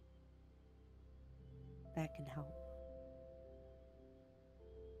 That can help.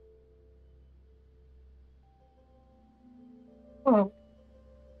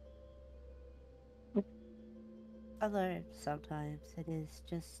 Although sometimes it is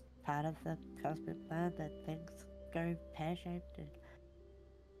just part of the cosmic plan that things go pear-shaped and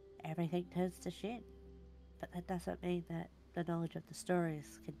everything turns to shit. But that doesn't mean that the knowledge of the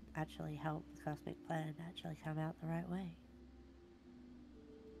stories can actually help the cosmic plan actually come out the right way.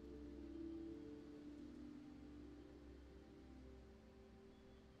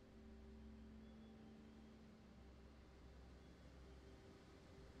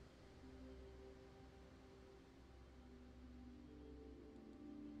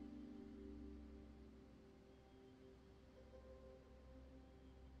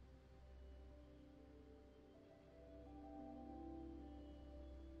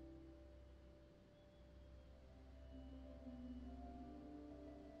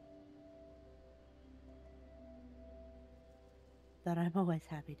 but I'm always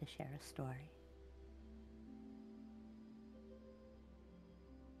happy to share a story.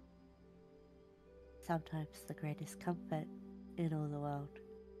 Sometimes the greatest comfort in all the world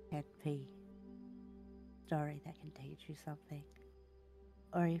can be a story that can teach you something,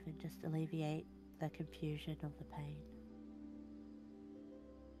 or even just alleviate the confusion of the pain.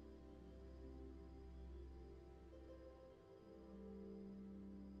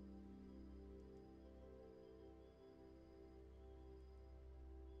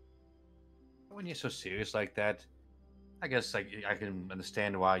 When you're so serious like that, I guess like I can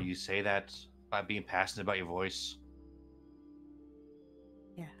understand why you say that by being passionate about your voice.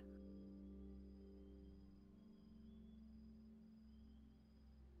 Yeah.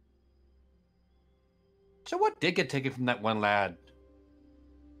 So what did get taken from that one lad?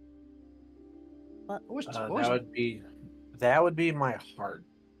 What? What was, That what was would be my heart.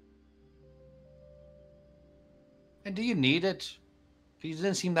 and do you need it? He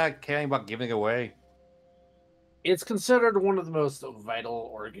didn't seem that caring about giving it away. It's considered one of the most vital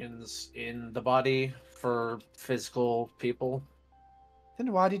organs in the body for physical people.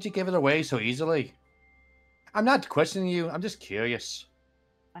 Then why did you give it away so easily? I'm not questioning you, I'm just curious.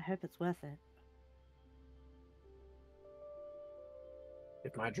 I hope it's worth it.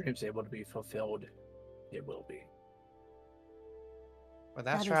 If my dream's able to be fulfilled, it will be. Well,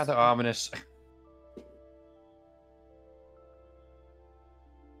 that's That is rather true. ominous.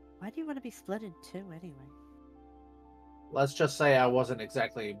 Why do you want to be split in two anyway? Let's just say I wasn't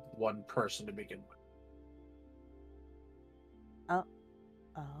exactly one person to begin with. Oh.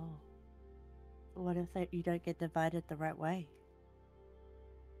 What if you don't get divided the right way?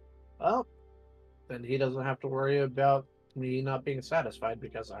 Well, then he doesn't have to worry about me not being satisfied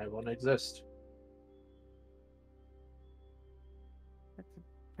because I won't exist. That's a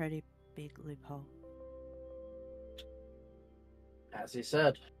pretty big loophole. As he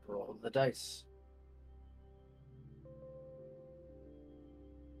said, roll the dice.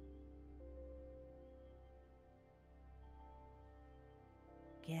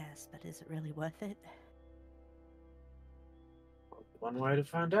 Yes, but is it really worth it? One way to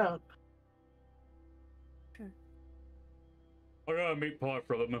find out. Sure. I got a meat pie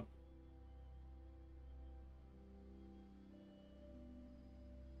from him.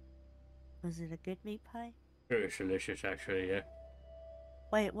 Was it a good meat pie? It was delicious, actually, yeah.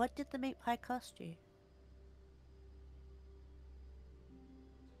 Wait, what did the meat pie cost you?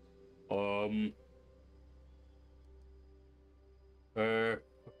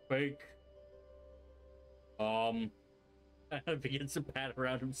 I think, begins to pat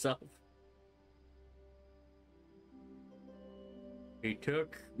around himself. He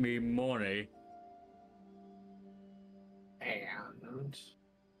took me money. And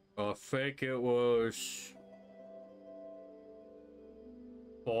I think it was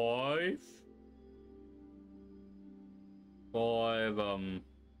five, was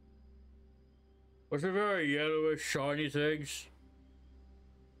it very yellowish, shiny things?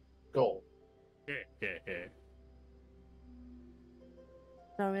 gold. Yeah.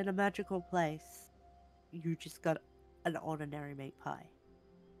 So in a magical place, you just got an ordinary meat pie.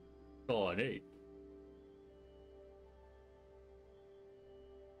 All I need.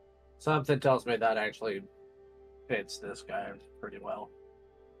 Something tells me that actually fits this guy pretty well.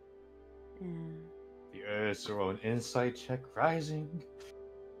 Yeah. The Earth's own insight check rising.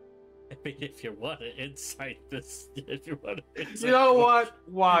 I mean, if you want to insight this, if you want to insight You know what?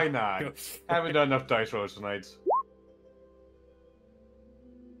 Why not? Go I haven't done enough dice rolls tonight.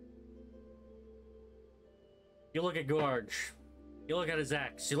 You look at Gorge. You look at his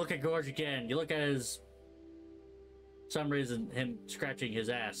axe. You look at Gorge again. You look at his... For some reason, him scratching his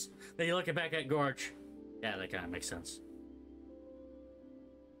ass. Then you look back at Gorge. Yeah, that kind of makes sense.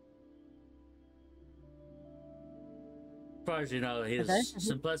 As far as you know, his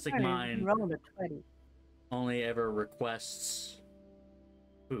simplistic mind Roll a 20. only ever requests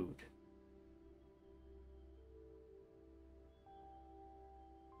food.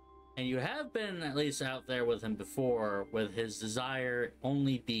 And you have been at least out there with him before, with his desire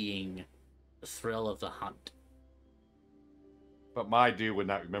only being the thrill of the hunt. But my dude would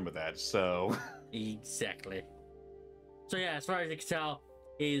not remember that, so... Exactly. So yeah, as far as you can tell,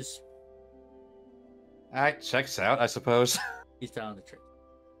 he's Alright, checks out, I suppose. telling the truth.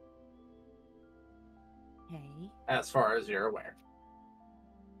 Okay. As far as you're aware.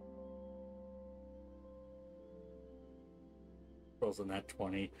 Rolls on that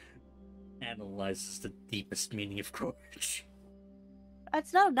 20. Analyzes the deepest meaning of Gorge.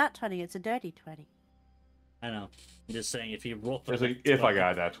 It's not 20, it's a dirty 20. I know. I'm just saying, if you roll for It's like, if I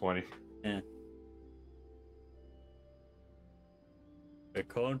got that 20. Yeah. The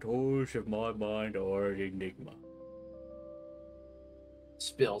contours of my mind are an enigma.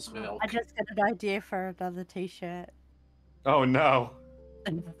 Spills milk. I just got an idea for another t-shirt. Oh no.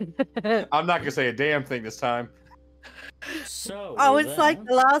 I'm not gonna say a damn thing this time. So, Oh, with it's like that-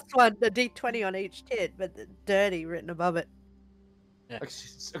 the last one, the D20 on each tit, but the dirty written above it.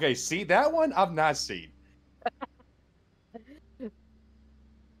 Okay, see that one? I've not seen.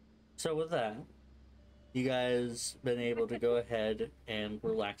 So with that, you guys been able to go ahead and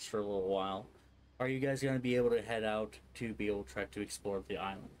relax for a little while. Are you guys going to be able to head out to be able to try to explore the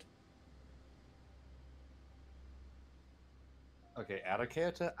island? Okay, out of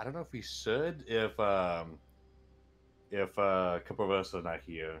character, I don't know if we should if a couple of us are not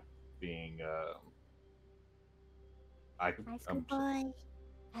here, being Nice good boy.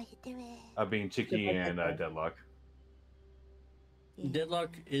 How you doing? being Chicky and Deadlock.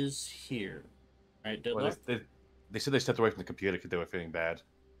 Deadlock is here, right? Well, Deadlock. they said they stepped away from the computer because they were feeling bad.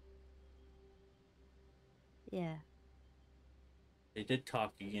 Yeah. They did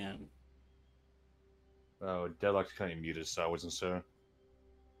talk again. Oh, Deadlock's kind of muted, so I wasn't sure.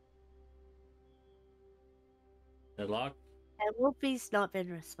 Deadlock. And Wolfie's not been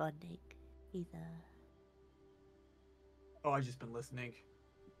responding either. Oh, I've just been listening.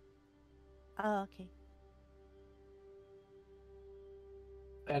 Oh, okay.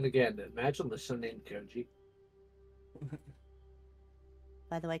 And again, imagine listening to Koji.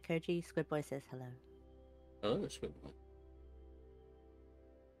 By the way, Koji, Squid Boy says hello. Oh, Squid Boy.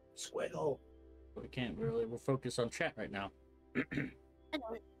 Squiggle. We can't really. We're focused on chat right now. I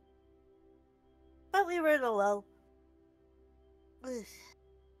know it. But we were in a lull. Ugh.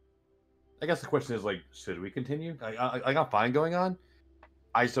 I guess the question is, like, should we continue? I got fine going on.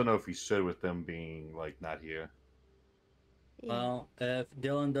 I just don't know if we should with them being, like, not here. Yeah. Well, if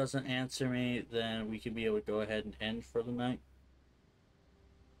Dylan doesn't answer me, then we can be able to go ahead and end for the night.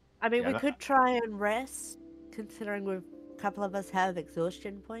 I mean, Yeah, we that- could try and rest, considering a couple of us have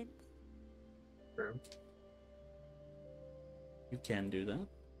exhaustion points. You can do that.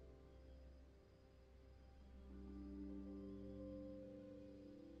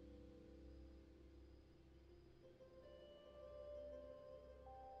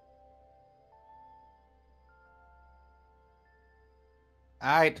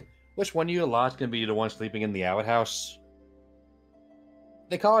 Alright, which one of you lot's gonna be the one sleeping in the outhouse?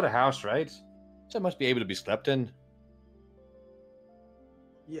 They call it a house, right? So it must be able to be slept in.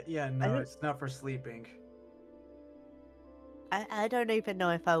 Yeah, no, don't- it's not for sleeping. I don't even know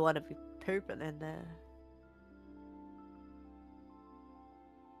if I want to be pooping in there.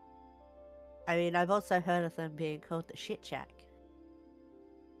 I mean, I've also heard of them being called the shit shack.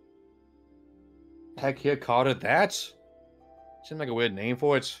 Heck, here called it that? Seems like a weird name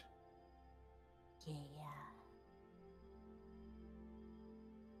for it. Yeah.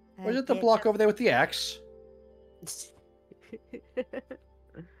 Was it the block over there with the axe?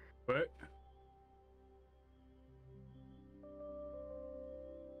 What?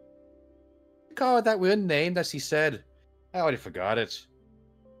 Call it that weird name that she said. I already forgot it.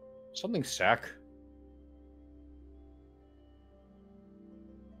 Something sack.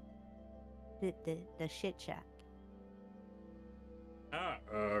 the shit shack. Ah,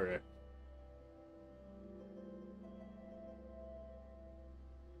 alright.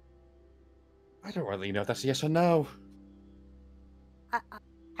 I don't really know if that's a yes or no.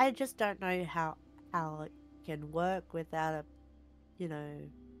 I just don't know how it can work without a,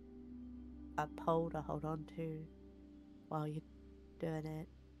 a pole to hold on to while you're doing it.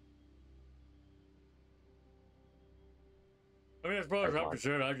 I mean, as far as I'm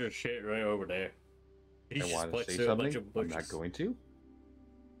concerned, I just shit right over there. He's I just want to placed say through a bunch something. of I'm bushes. not going to.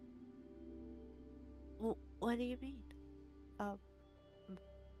 What do you mean?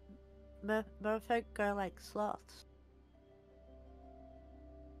 Merfolk go like sloths.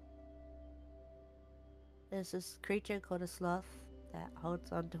 There's this creature called a sloth that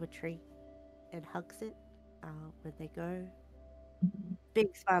holds onto a tree and hugs it when they go.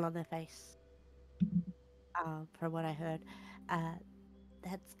 Big smile on their face. From what I heard,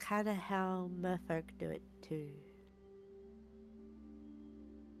 that's kind of how merfolk do it too.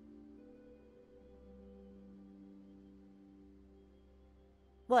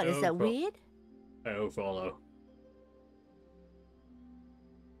 What, is Oh, that pro- weird? I don't follow.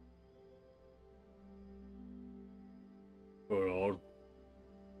 Hold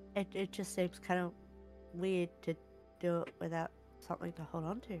on. It just seems kind of weird to do it without something to hold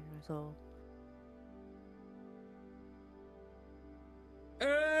on to, is all.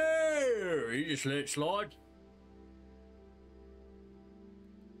 Hey, you just let it slide.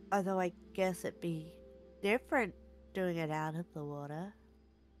 Although I guess it'd be different doing it out of the water.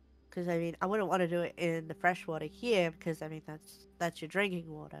 Because I mean, I wouldn't want to do it in the fresh water here because I mean that's your drinking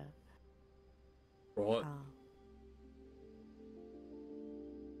water. What?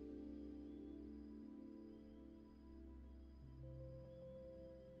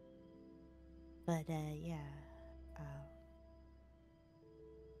 But yeah.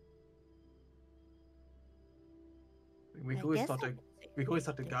 We I could always guess start I to can see we could always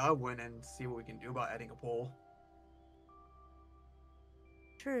start to this. Garwin and see what we can do about adding a pole.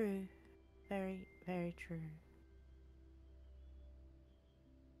 True. Very, very true.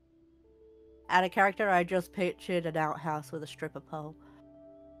 Out of character, I just pictured an outhouse with a stripper pole.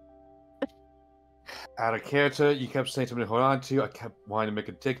 Out of character, you kept saying something to hold on to. I kept wanting to make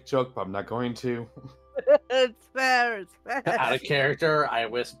a dick joke, but I'm not going to. It's fair, it's fair. Out of character, I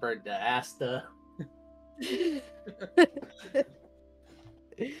whispered to Asta.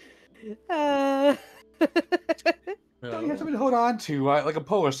 Uh, Don't you have something to hold on to, like a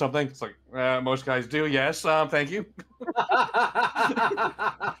pole or something? It's like, most guys do, yes, thank you.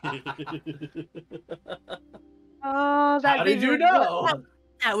 Oh, How did you know?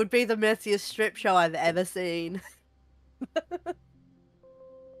 That would be the messiest strip show I've ever seen.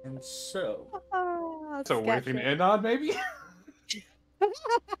 And so, Oh, So, weird thing to end on, maybe?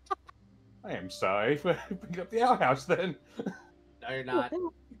 I am sorry for bringing up the outhouse then. No, you're not.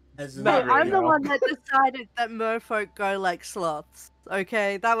 as Not Hey, really, I'm the no. one that decided that merfolk go like sloths.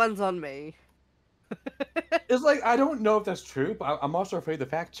 Okay, that one's on me. It's like, I don't know if that's true, but I'm also afraid to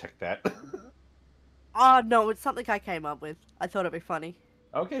fact check that. Oh no, it's something I came up with. I thought it'd be funny.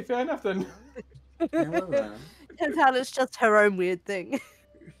 Okay, fair enough then. Turns out it's just her own weird thing.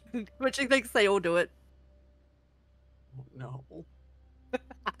 But she thinks they all do it. Oh, no.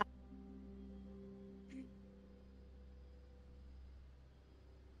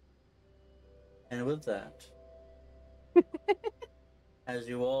 And with that, as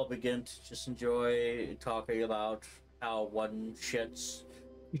you all begin to just enjoy talking about how one shits,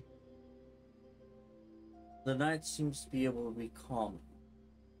 the night seems to be able to be calm.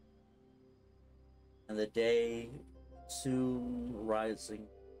 And the day soon rising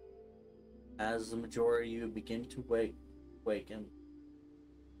as the majority of you begin to waken.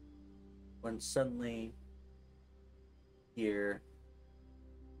 When suddenly hear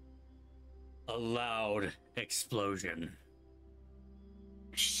a loud explosion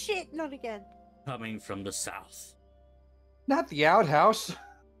Shit, not again. coming from the south. Not the outhouse.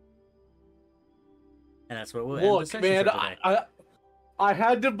 And that's what we'll end the Look, session man, for today. I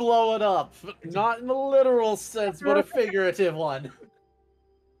had to blow it up. Not in the literal sense, but a figurative one.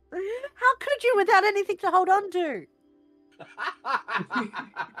 How could you without anything to hold on to?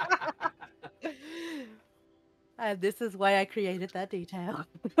 And this is why I created that detail.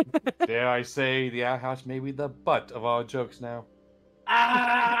 Dare I say, the outhouse may be the butt of our jokes now.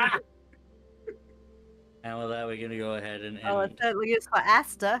 Ah! And with that, we're going to go ahead and Oh, end. it certainly is for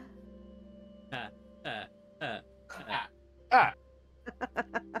Asta. Ah. Ah!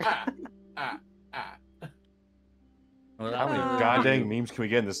 Well, How many Ah. goddamn memes can we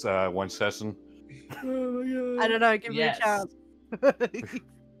get in this one session? I don't know, give Yes. me a chance.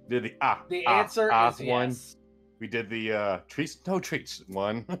 Did the The answer is one. yes. We did the treats, no treats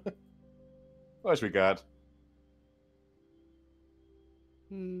one. What else we got?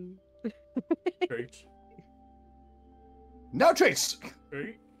 Hmm. Great. No treats.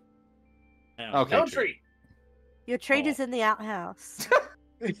 Great. Okay. No treat. Your treat Oh. is in the outhouse.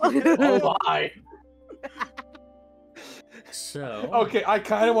 Oh my. So, Okay, I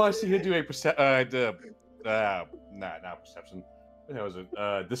kind of want to see him do a not perception. What the hell was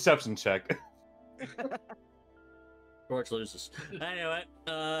it? Deception check. George loses. Anyway,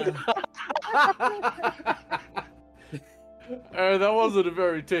 That wasn't a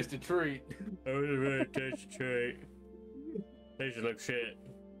very tasty treat. that was a very tasty treat. They should look shit.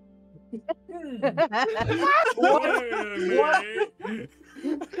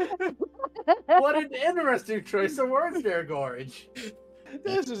 What an interesting choice of words there, Gorge.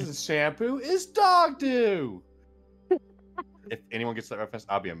 This is shampoo is dog do. If anyone gets that reference,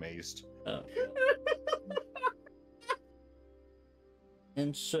 I'll be amazed. Oh.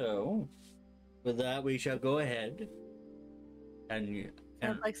 And so, with that, we shall go ahead and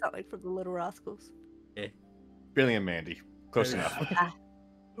Sounds like something from the Little Rascals. Billy and Mandy, close enough.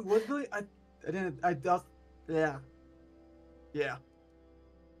 What really? I didn't. I just. Yeah. Yeah.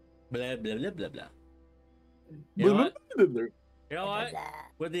 blah blah blah blah blah. You know what? You know what?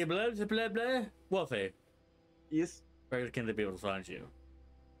 With the blah blah blah blah, Wolfie, Yes. where can they be able to find you?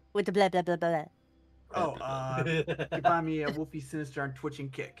 With the blah blah blah blah. Oh, you can find me at Wolfie Sinister on Twitch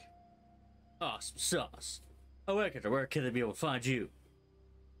and Kick. Awesome sauce. Oh, where can they be able to find you?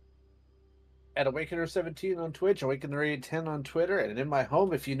 at Awakener17 on Twitch, Awakener810 on Twitter, and in my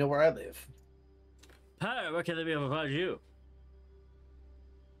home if you know where I live. Hi, what can they be able to find you?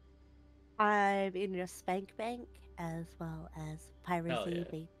 I'm in your spank bank as well as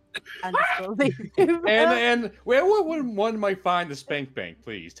piracy yeah. underscore me. And where would one might find the spank bank?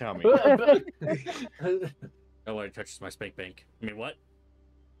 Please tell me. Nobody touches my spank bank. I mean, what?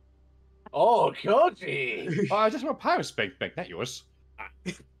 Oh, Koji! I just want pirate spank bank, not yours.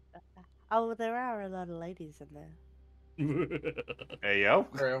 Oh, there are a lot of ladies in there. Hey yo.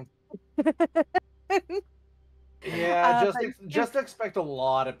 True. Yeah, but just expect a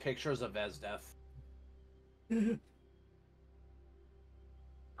lot of pictures of Esdeath.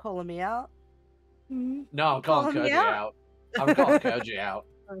 calling me out. No, I'm calling Calling me Koji out? out. I'm calling Koji out.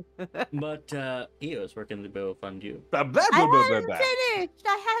 But Eos, where can they be able to find you? Blah, blah, I blah, blah, hadn't blah. finished.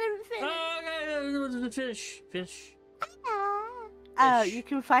 I hadn't finished. Oh, okay, fish. Oh, Fish. you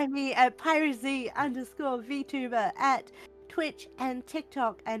can find me at pyroz_VTuber at Twitch and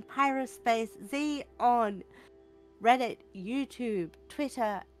TikTok, and PyroSpaceZ on Reddit, YouTube,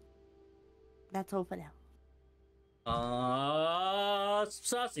 Twitter. That's all for now.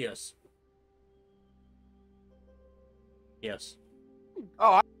 Saucius. Yes.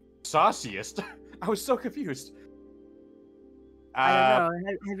 Oh, I'm sauciest. I was so confused. I don't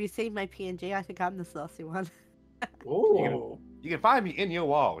know. Have you seen my PNG? I think I'm the saucy one. Ooh. You can find me in your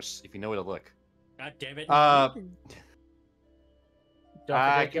walls if you know where to look. God damn it. Don't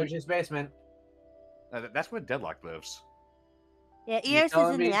I forget can- Koji's basement. That's where Deadlock lives. Yeah, You Eos is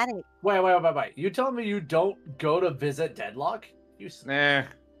telling in me- the attic. Wait. You telling me you don't go to visit Deadlock? Nah.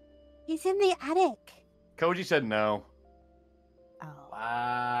 He's in the attic. Koji said no. Oh.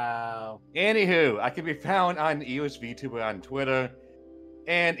 Wow. Anywho, I can be found on EOSVTuber on Twitter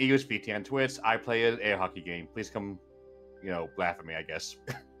and EOSVT on Twitch. I play an air hockey game. Please come, laugh at me, I guess.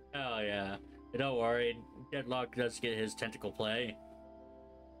 Oh, yeah. Don't worry. Deadlock does get his tentacle play.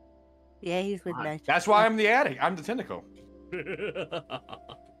 Yeah, he's with Nash. That's why I'm the addict. I'm the tentacle.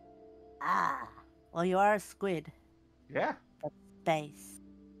 Ah. Well, you are a squid. Yeah. Base.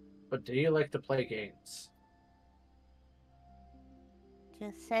 But do you like to play games?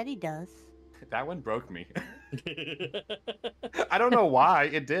 Just said he does. That one broke me. I don't know why.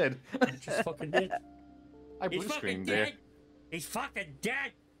 It did. Just fucking dead. I He's blue fucking screened dead. there. He's fucking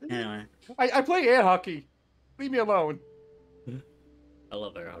dead. Anyway, I play air hockey. Leave me alone. I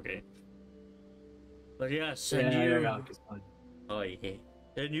love air hockey. But yes, oh yeah.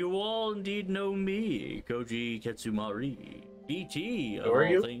 And you all indeed know me, Koji Ketsumari, DT of Who are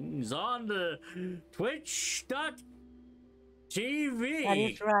all you? things on the Twitch.tv. That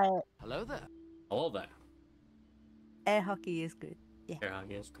is right. Hello there. All that. Air hockey is good. Yeah. Air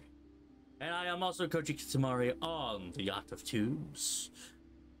hockey is great. And I am also Koji Kitsumari on the Yacht of Tubes.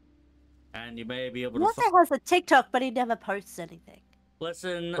 And you may be able He to also has a TikTok, but he never posts anything.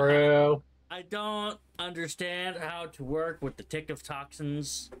 listen. Bro. I don't understand how to work with the tick of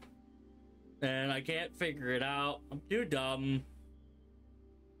toxins, and I can't figure it out. I'm too dumb.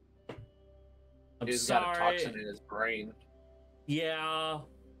 I'm He's sorry. got a toxin in his brain. Yeah.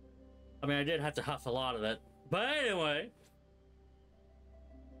 I mean, I did have to huff a lot of it. But anyway,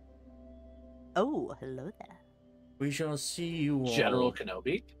 Oh, hello there. we shall see you all. General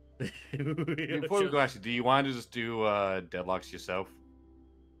Kenobi. Before we go, actually, do you want to just do Deadlocks yourself?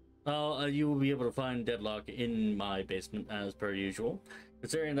 You will be able to find Deadlock in my basement as per usual.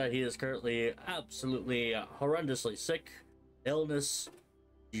 Considering that he is currently absolutely horrendously sick, illness,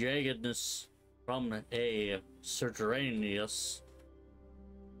 jaggedness from a Surgeranius.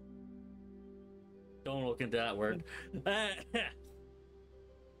 Don't look into that word.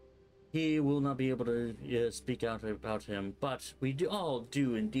 He will not be able to speak out about him, but we all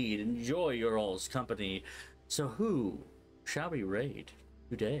do indeed enjoy your all's company. So who shall we raid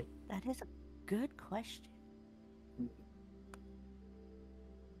today? That is a good question.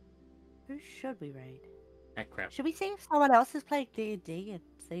 Who should we raid? Ah, crap. Should we see if someone else is playing D&D and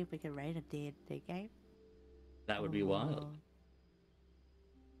see if we can raid a D&D game? That would be wild.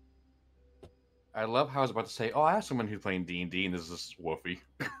 I love how I was about to say, oh, I have someone who's playing D&D, and this is Wolfie.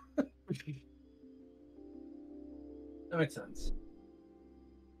 That makes sense.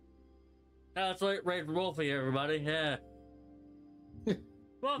 Now it's like raid Wolfie, everybody. Yeah.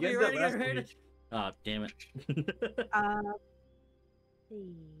 Wolfie, You guys ready got to last get raided? week. Oh, damn it.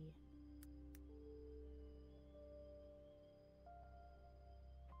 See.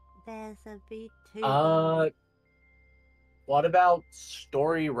 There's a B2. What about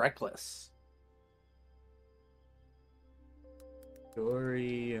Story Reckless?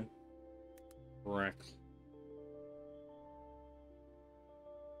 Story wreck.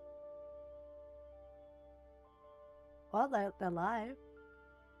 Well, they're alive.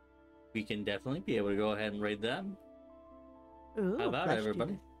 We can definitely be able to go ahead and raid them. Ooh, How about let's it, do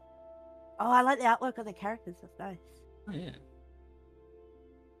everybody? that. Oh, I like the artwork of the characters. That's nice. Oh, yeah.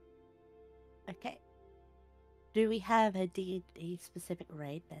 Okay. Do we have a D&D specific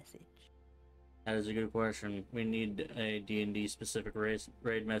raid message? That is a good question. We need a D&D specific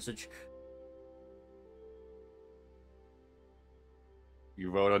raid message. You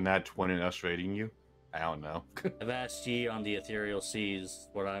wrote on that 20 and us rating you? I don't know. I've asked ye on the Ethereal Seas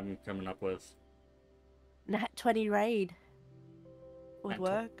what I'm coming up with. Nat 20 raid would Nat tw-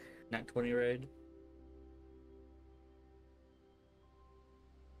 work. Nat 20 raid.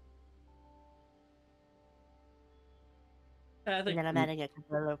 I And think. then I'm adding a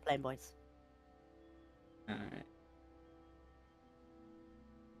couple of little flame boys. Alright.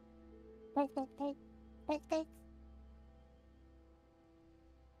 Thanks.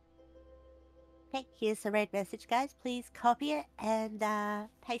 Okay, here's the raid message, guys. Please copy it and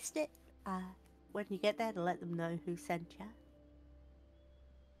paste it when you get there to let them know who sent you.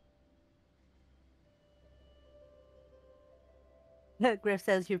 Griff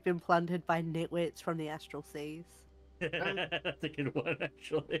says you've been plundered by nitwits from the astral seas. That's a good one,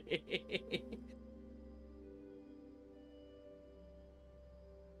 actually.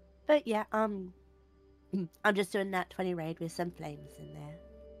 But yeah, I'm just doing that 20 raid with some flames in there.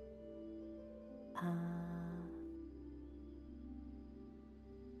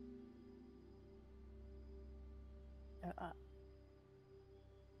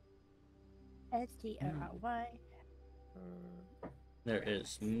 STORY. There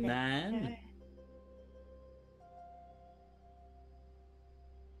is man.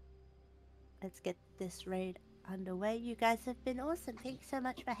 Let's get this raid underway. You guys have been awesome. Thanks so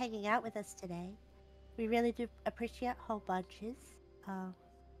much for hanging out with us today. We really do appreciate whole bunches.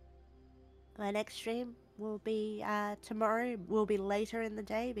 My next stream will be tomorrow. Will be later in the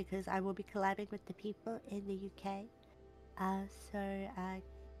day because I will be collabing with the people in the UK. So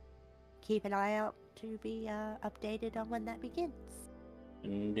keep an eye out to be updated on when that begins.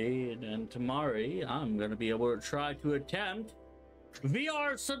 Indeed, and tomorrow I'm gonna be able to try to attempt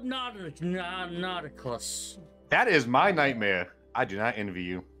VR Subnauticus. That is my nightmare. I do not envy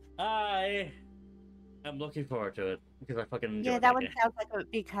you. I am looking forward to it because I fucking enjoy Yeah, that one game. sounds like it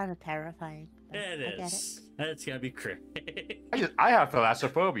would be kind of terrifying. It is. It's gonna be great. I have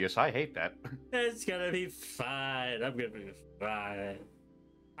thalassophobia, so I hate that. It's gonna be fine. I'm gonna be fine.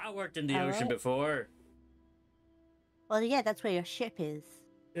 I worked in the All ocean right. before. Well, yeah, that's where your ship is.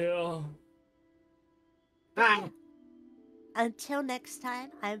 Yeah. Until next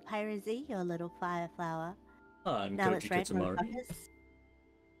time, I'm Pyra-Z, your little fire flower. I'm Now Koji let's raid, Kitsumari. motherfuckers.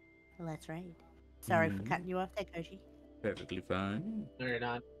 Let's raid. Sorry for Mhm. cutting you off there, Koji. Perfectly fine. No, you're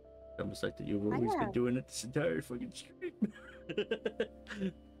not. Almost like that you've always been am. doing it this entire fucking stream.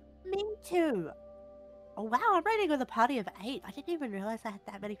 Me too. Oh wow, I'm raiding with a party of 8. I didn't even realize I had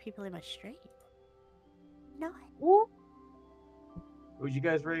that many people in my stream. No. Who'd you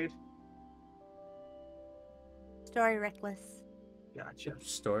guys raid? Story Reckless. Gotcha.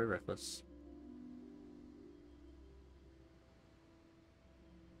 Story reckless.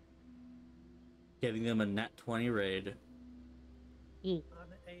 Giving them a nat 20 raid. On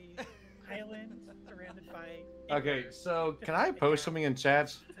a island surrounded by. Okay, so can I post something in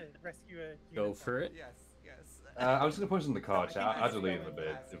chat? To rescue a Go unicorn. for it. Yes. I was gonna post it in the cards. I'll delete it in a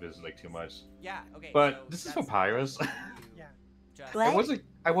bit if it's like too much. Yeah. Okay. But so this is for that's- Pyras. Yeah. Just What? I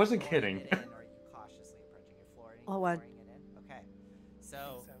wasn't flooring kidding. it in, or are you cautiously approaching it, flooring, Oh, what? flooring it in? Okay.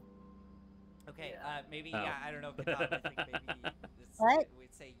 So. So, Okay. Maybe. Oh. Yeah. I don't know. Katam, I think maybe. This, What?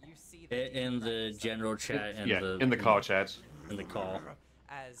 We'd say you see the In demon the that general chat and Yeah, the in the call chats. in the call.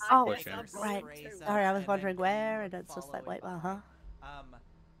 As Oh, Questions. right. raise up Sorry, I was and then wondering where, you and it's just like, follow wait, in huh? behind.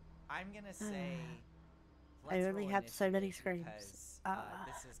 I'm gonna say. I let's only roll have so many initiative screams. because,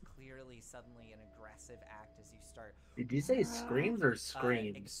 this is clearly suddenly an aggressive act as you start. Did you say screams or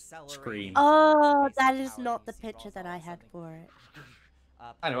screams? accelerating Scream. Oh, the that pace of is power, not and the you see picture rolls that all I of a had sudden for it.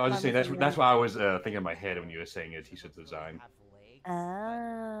 I know. I was just saying Mama that's Mia. what I was thinking in my head when you were saying a t-shirt design. have legs,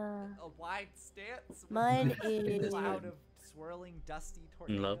 Ah. but a wide stance. with Mine a is- cloud of swirling, dusty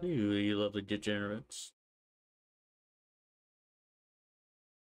tornadoes. Love you lovely degenerates.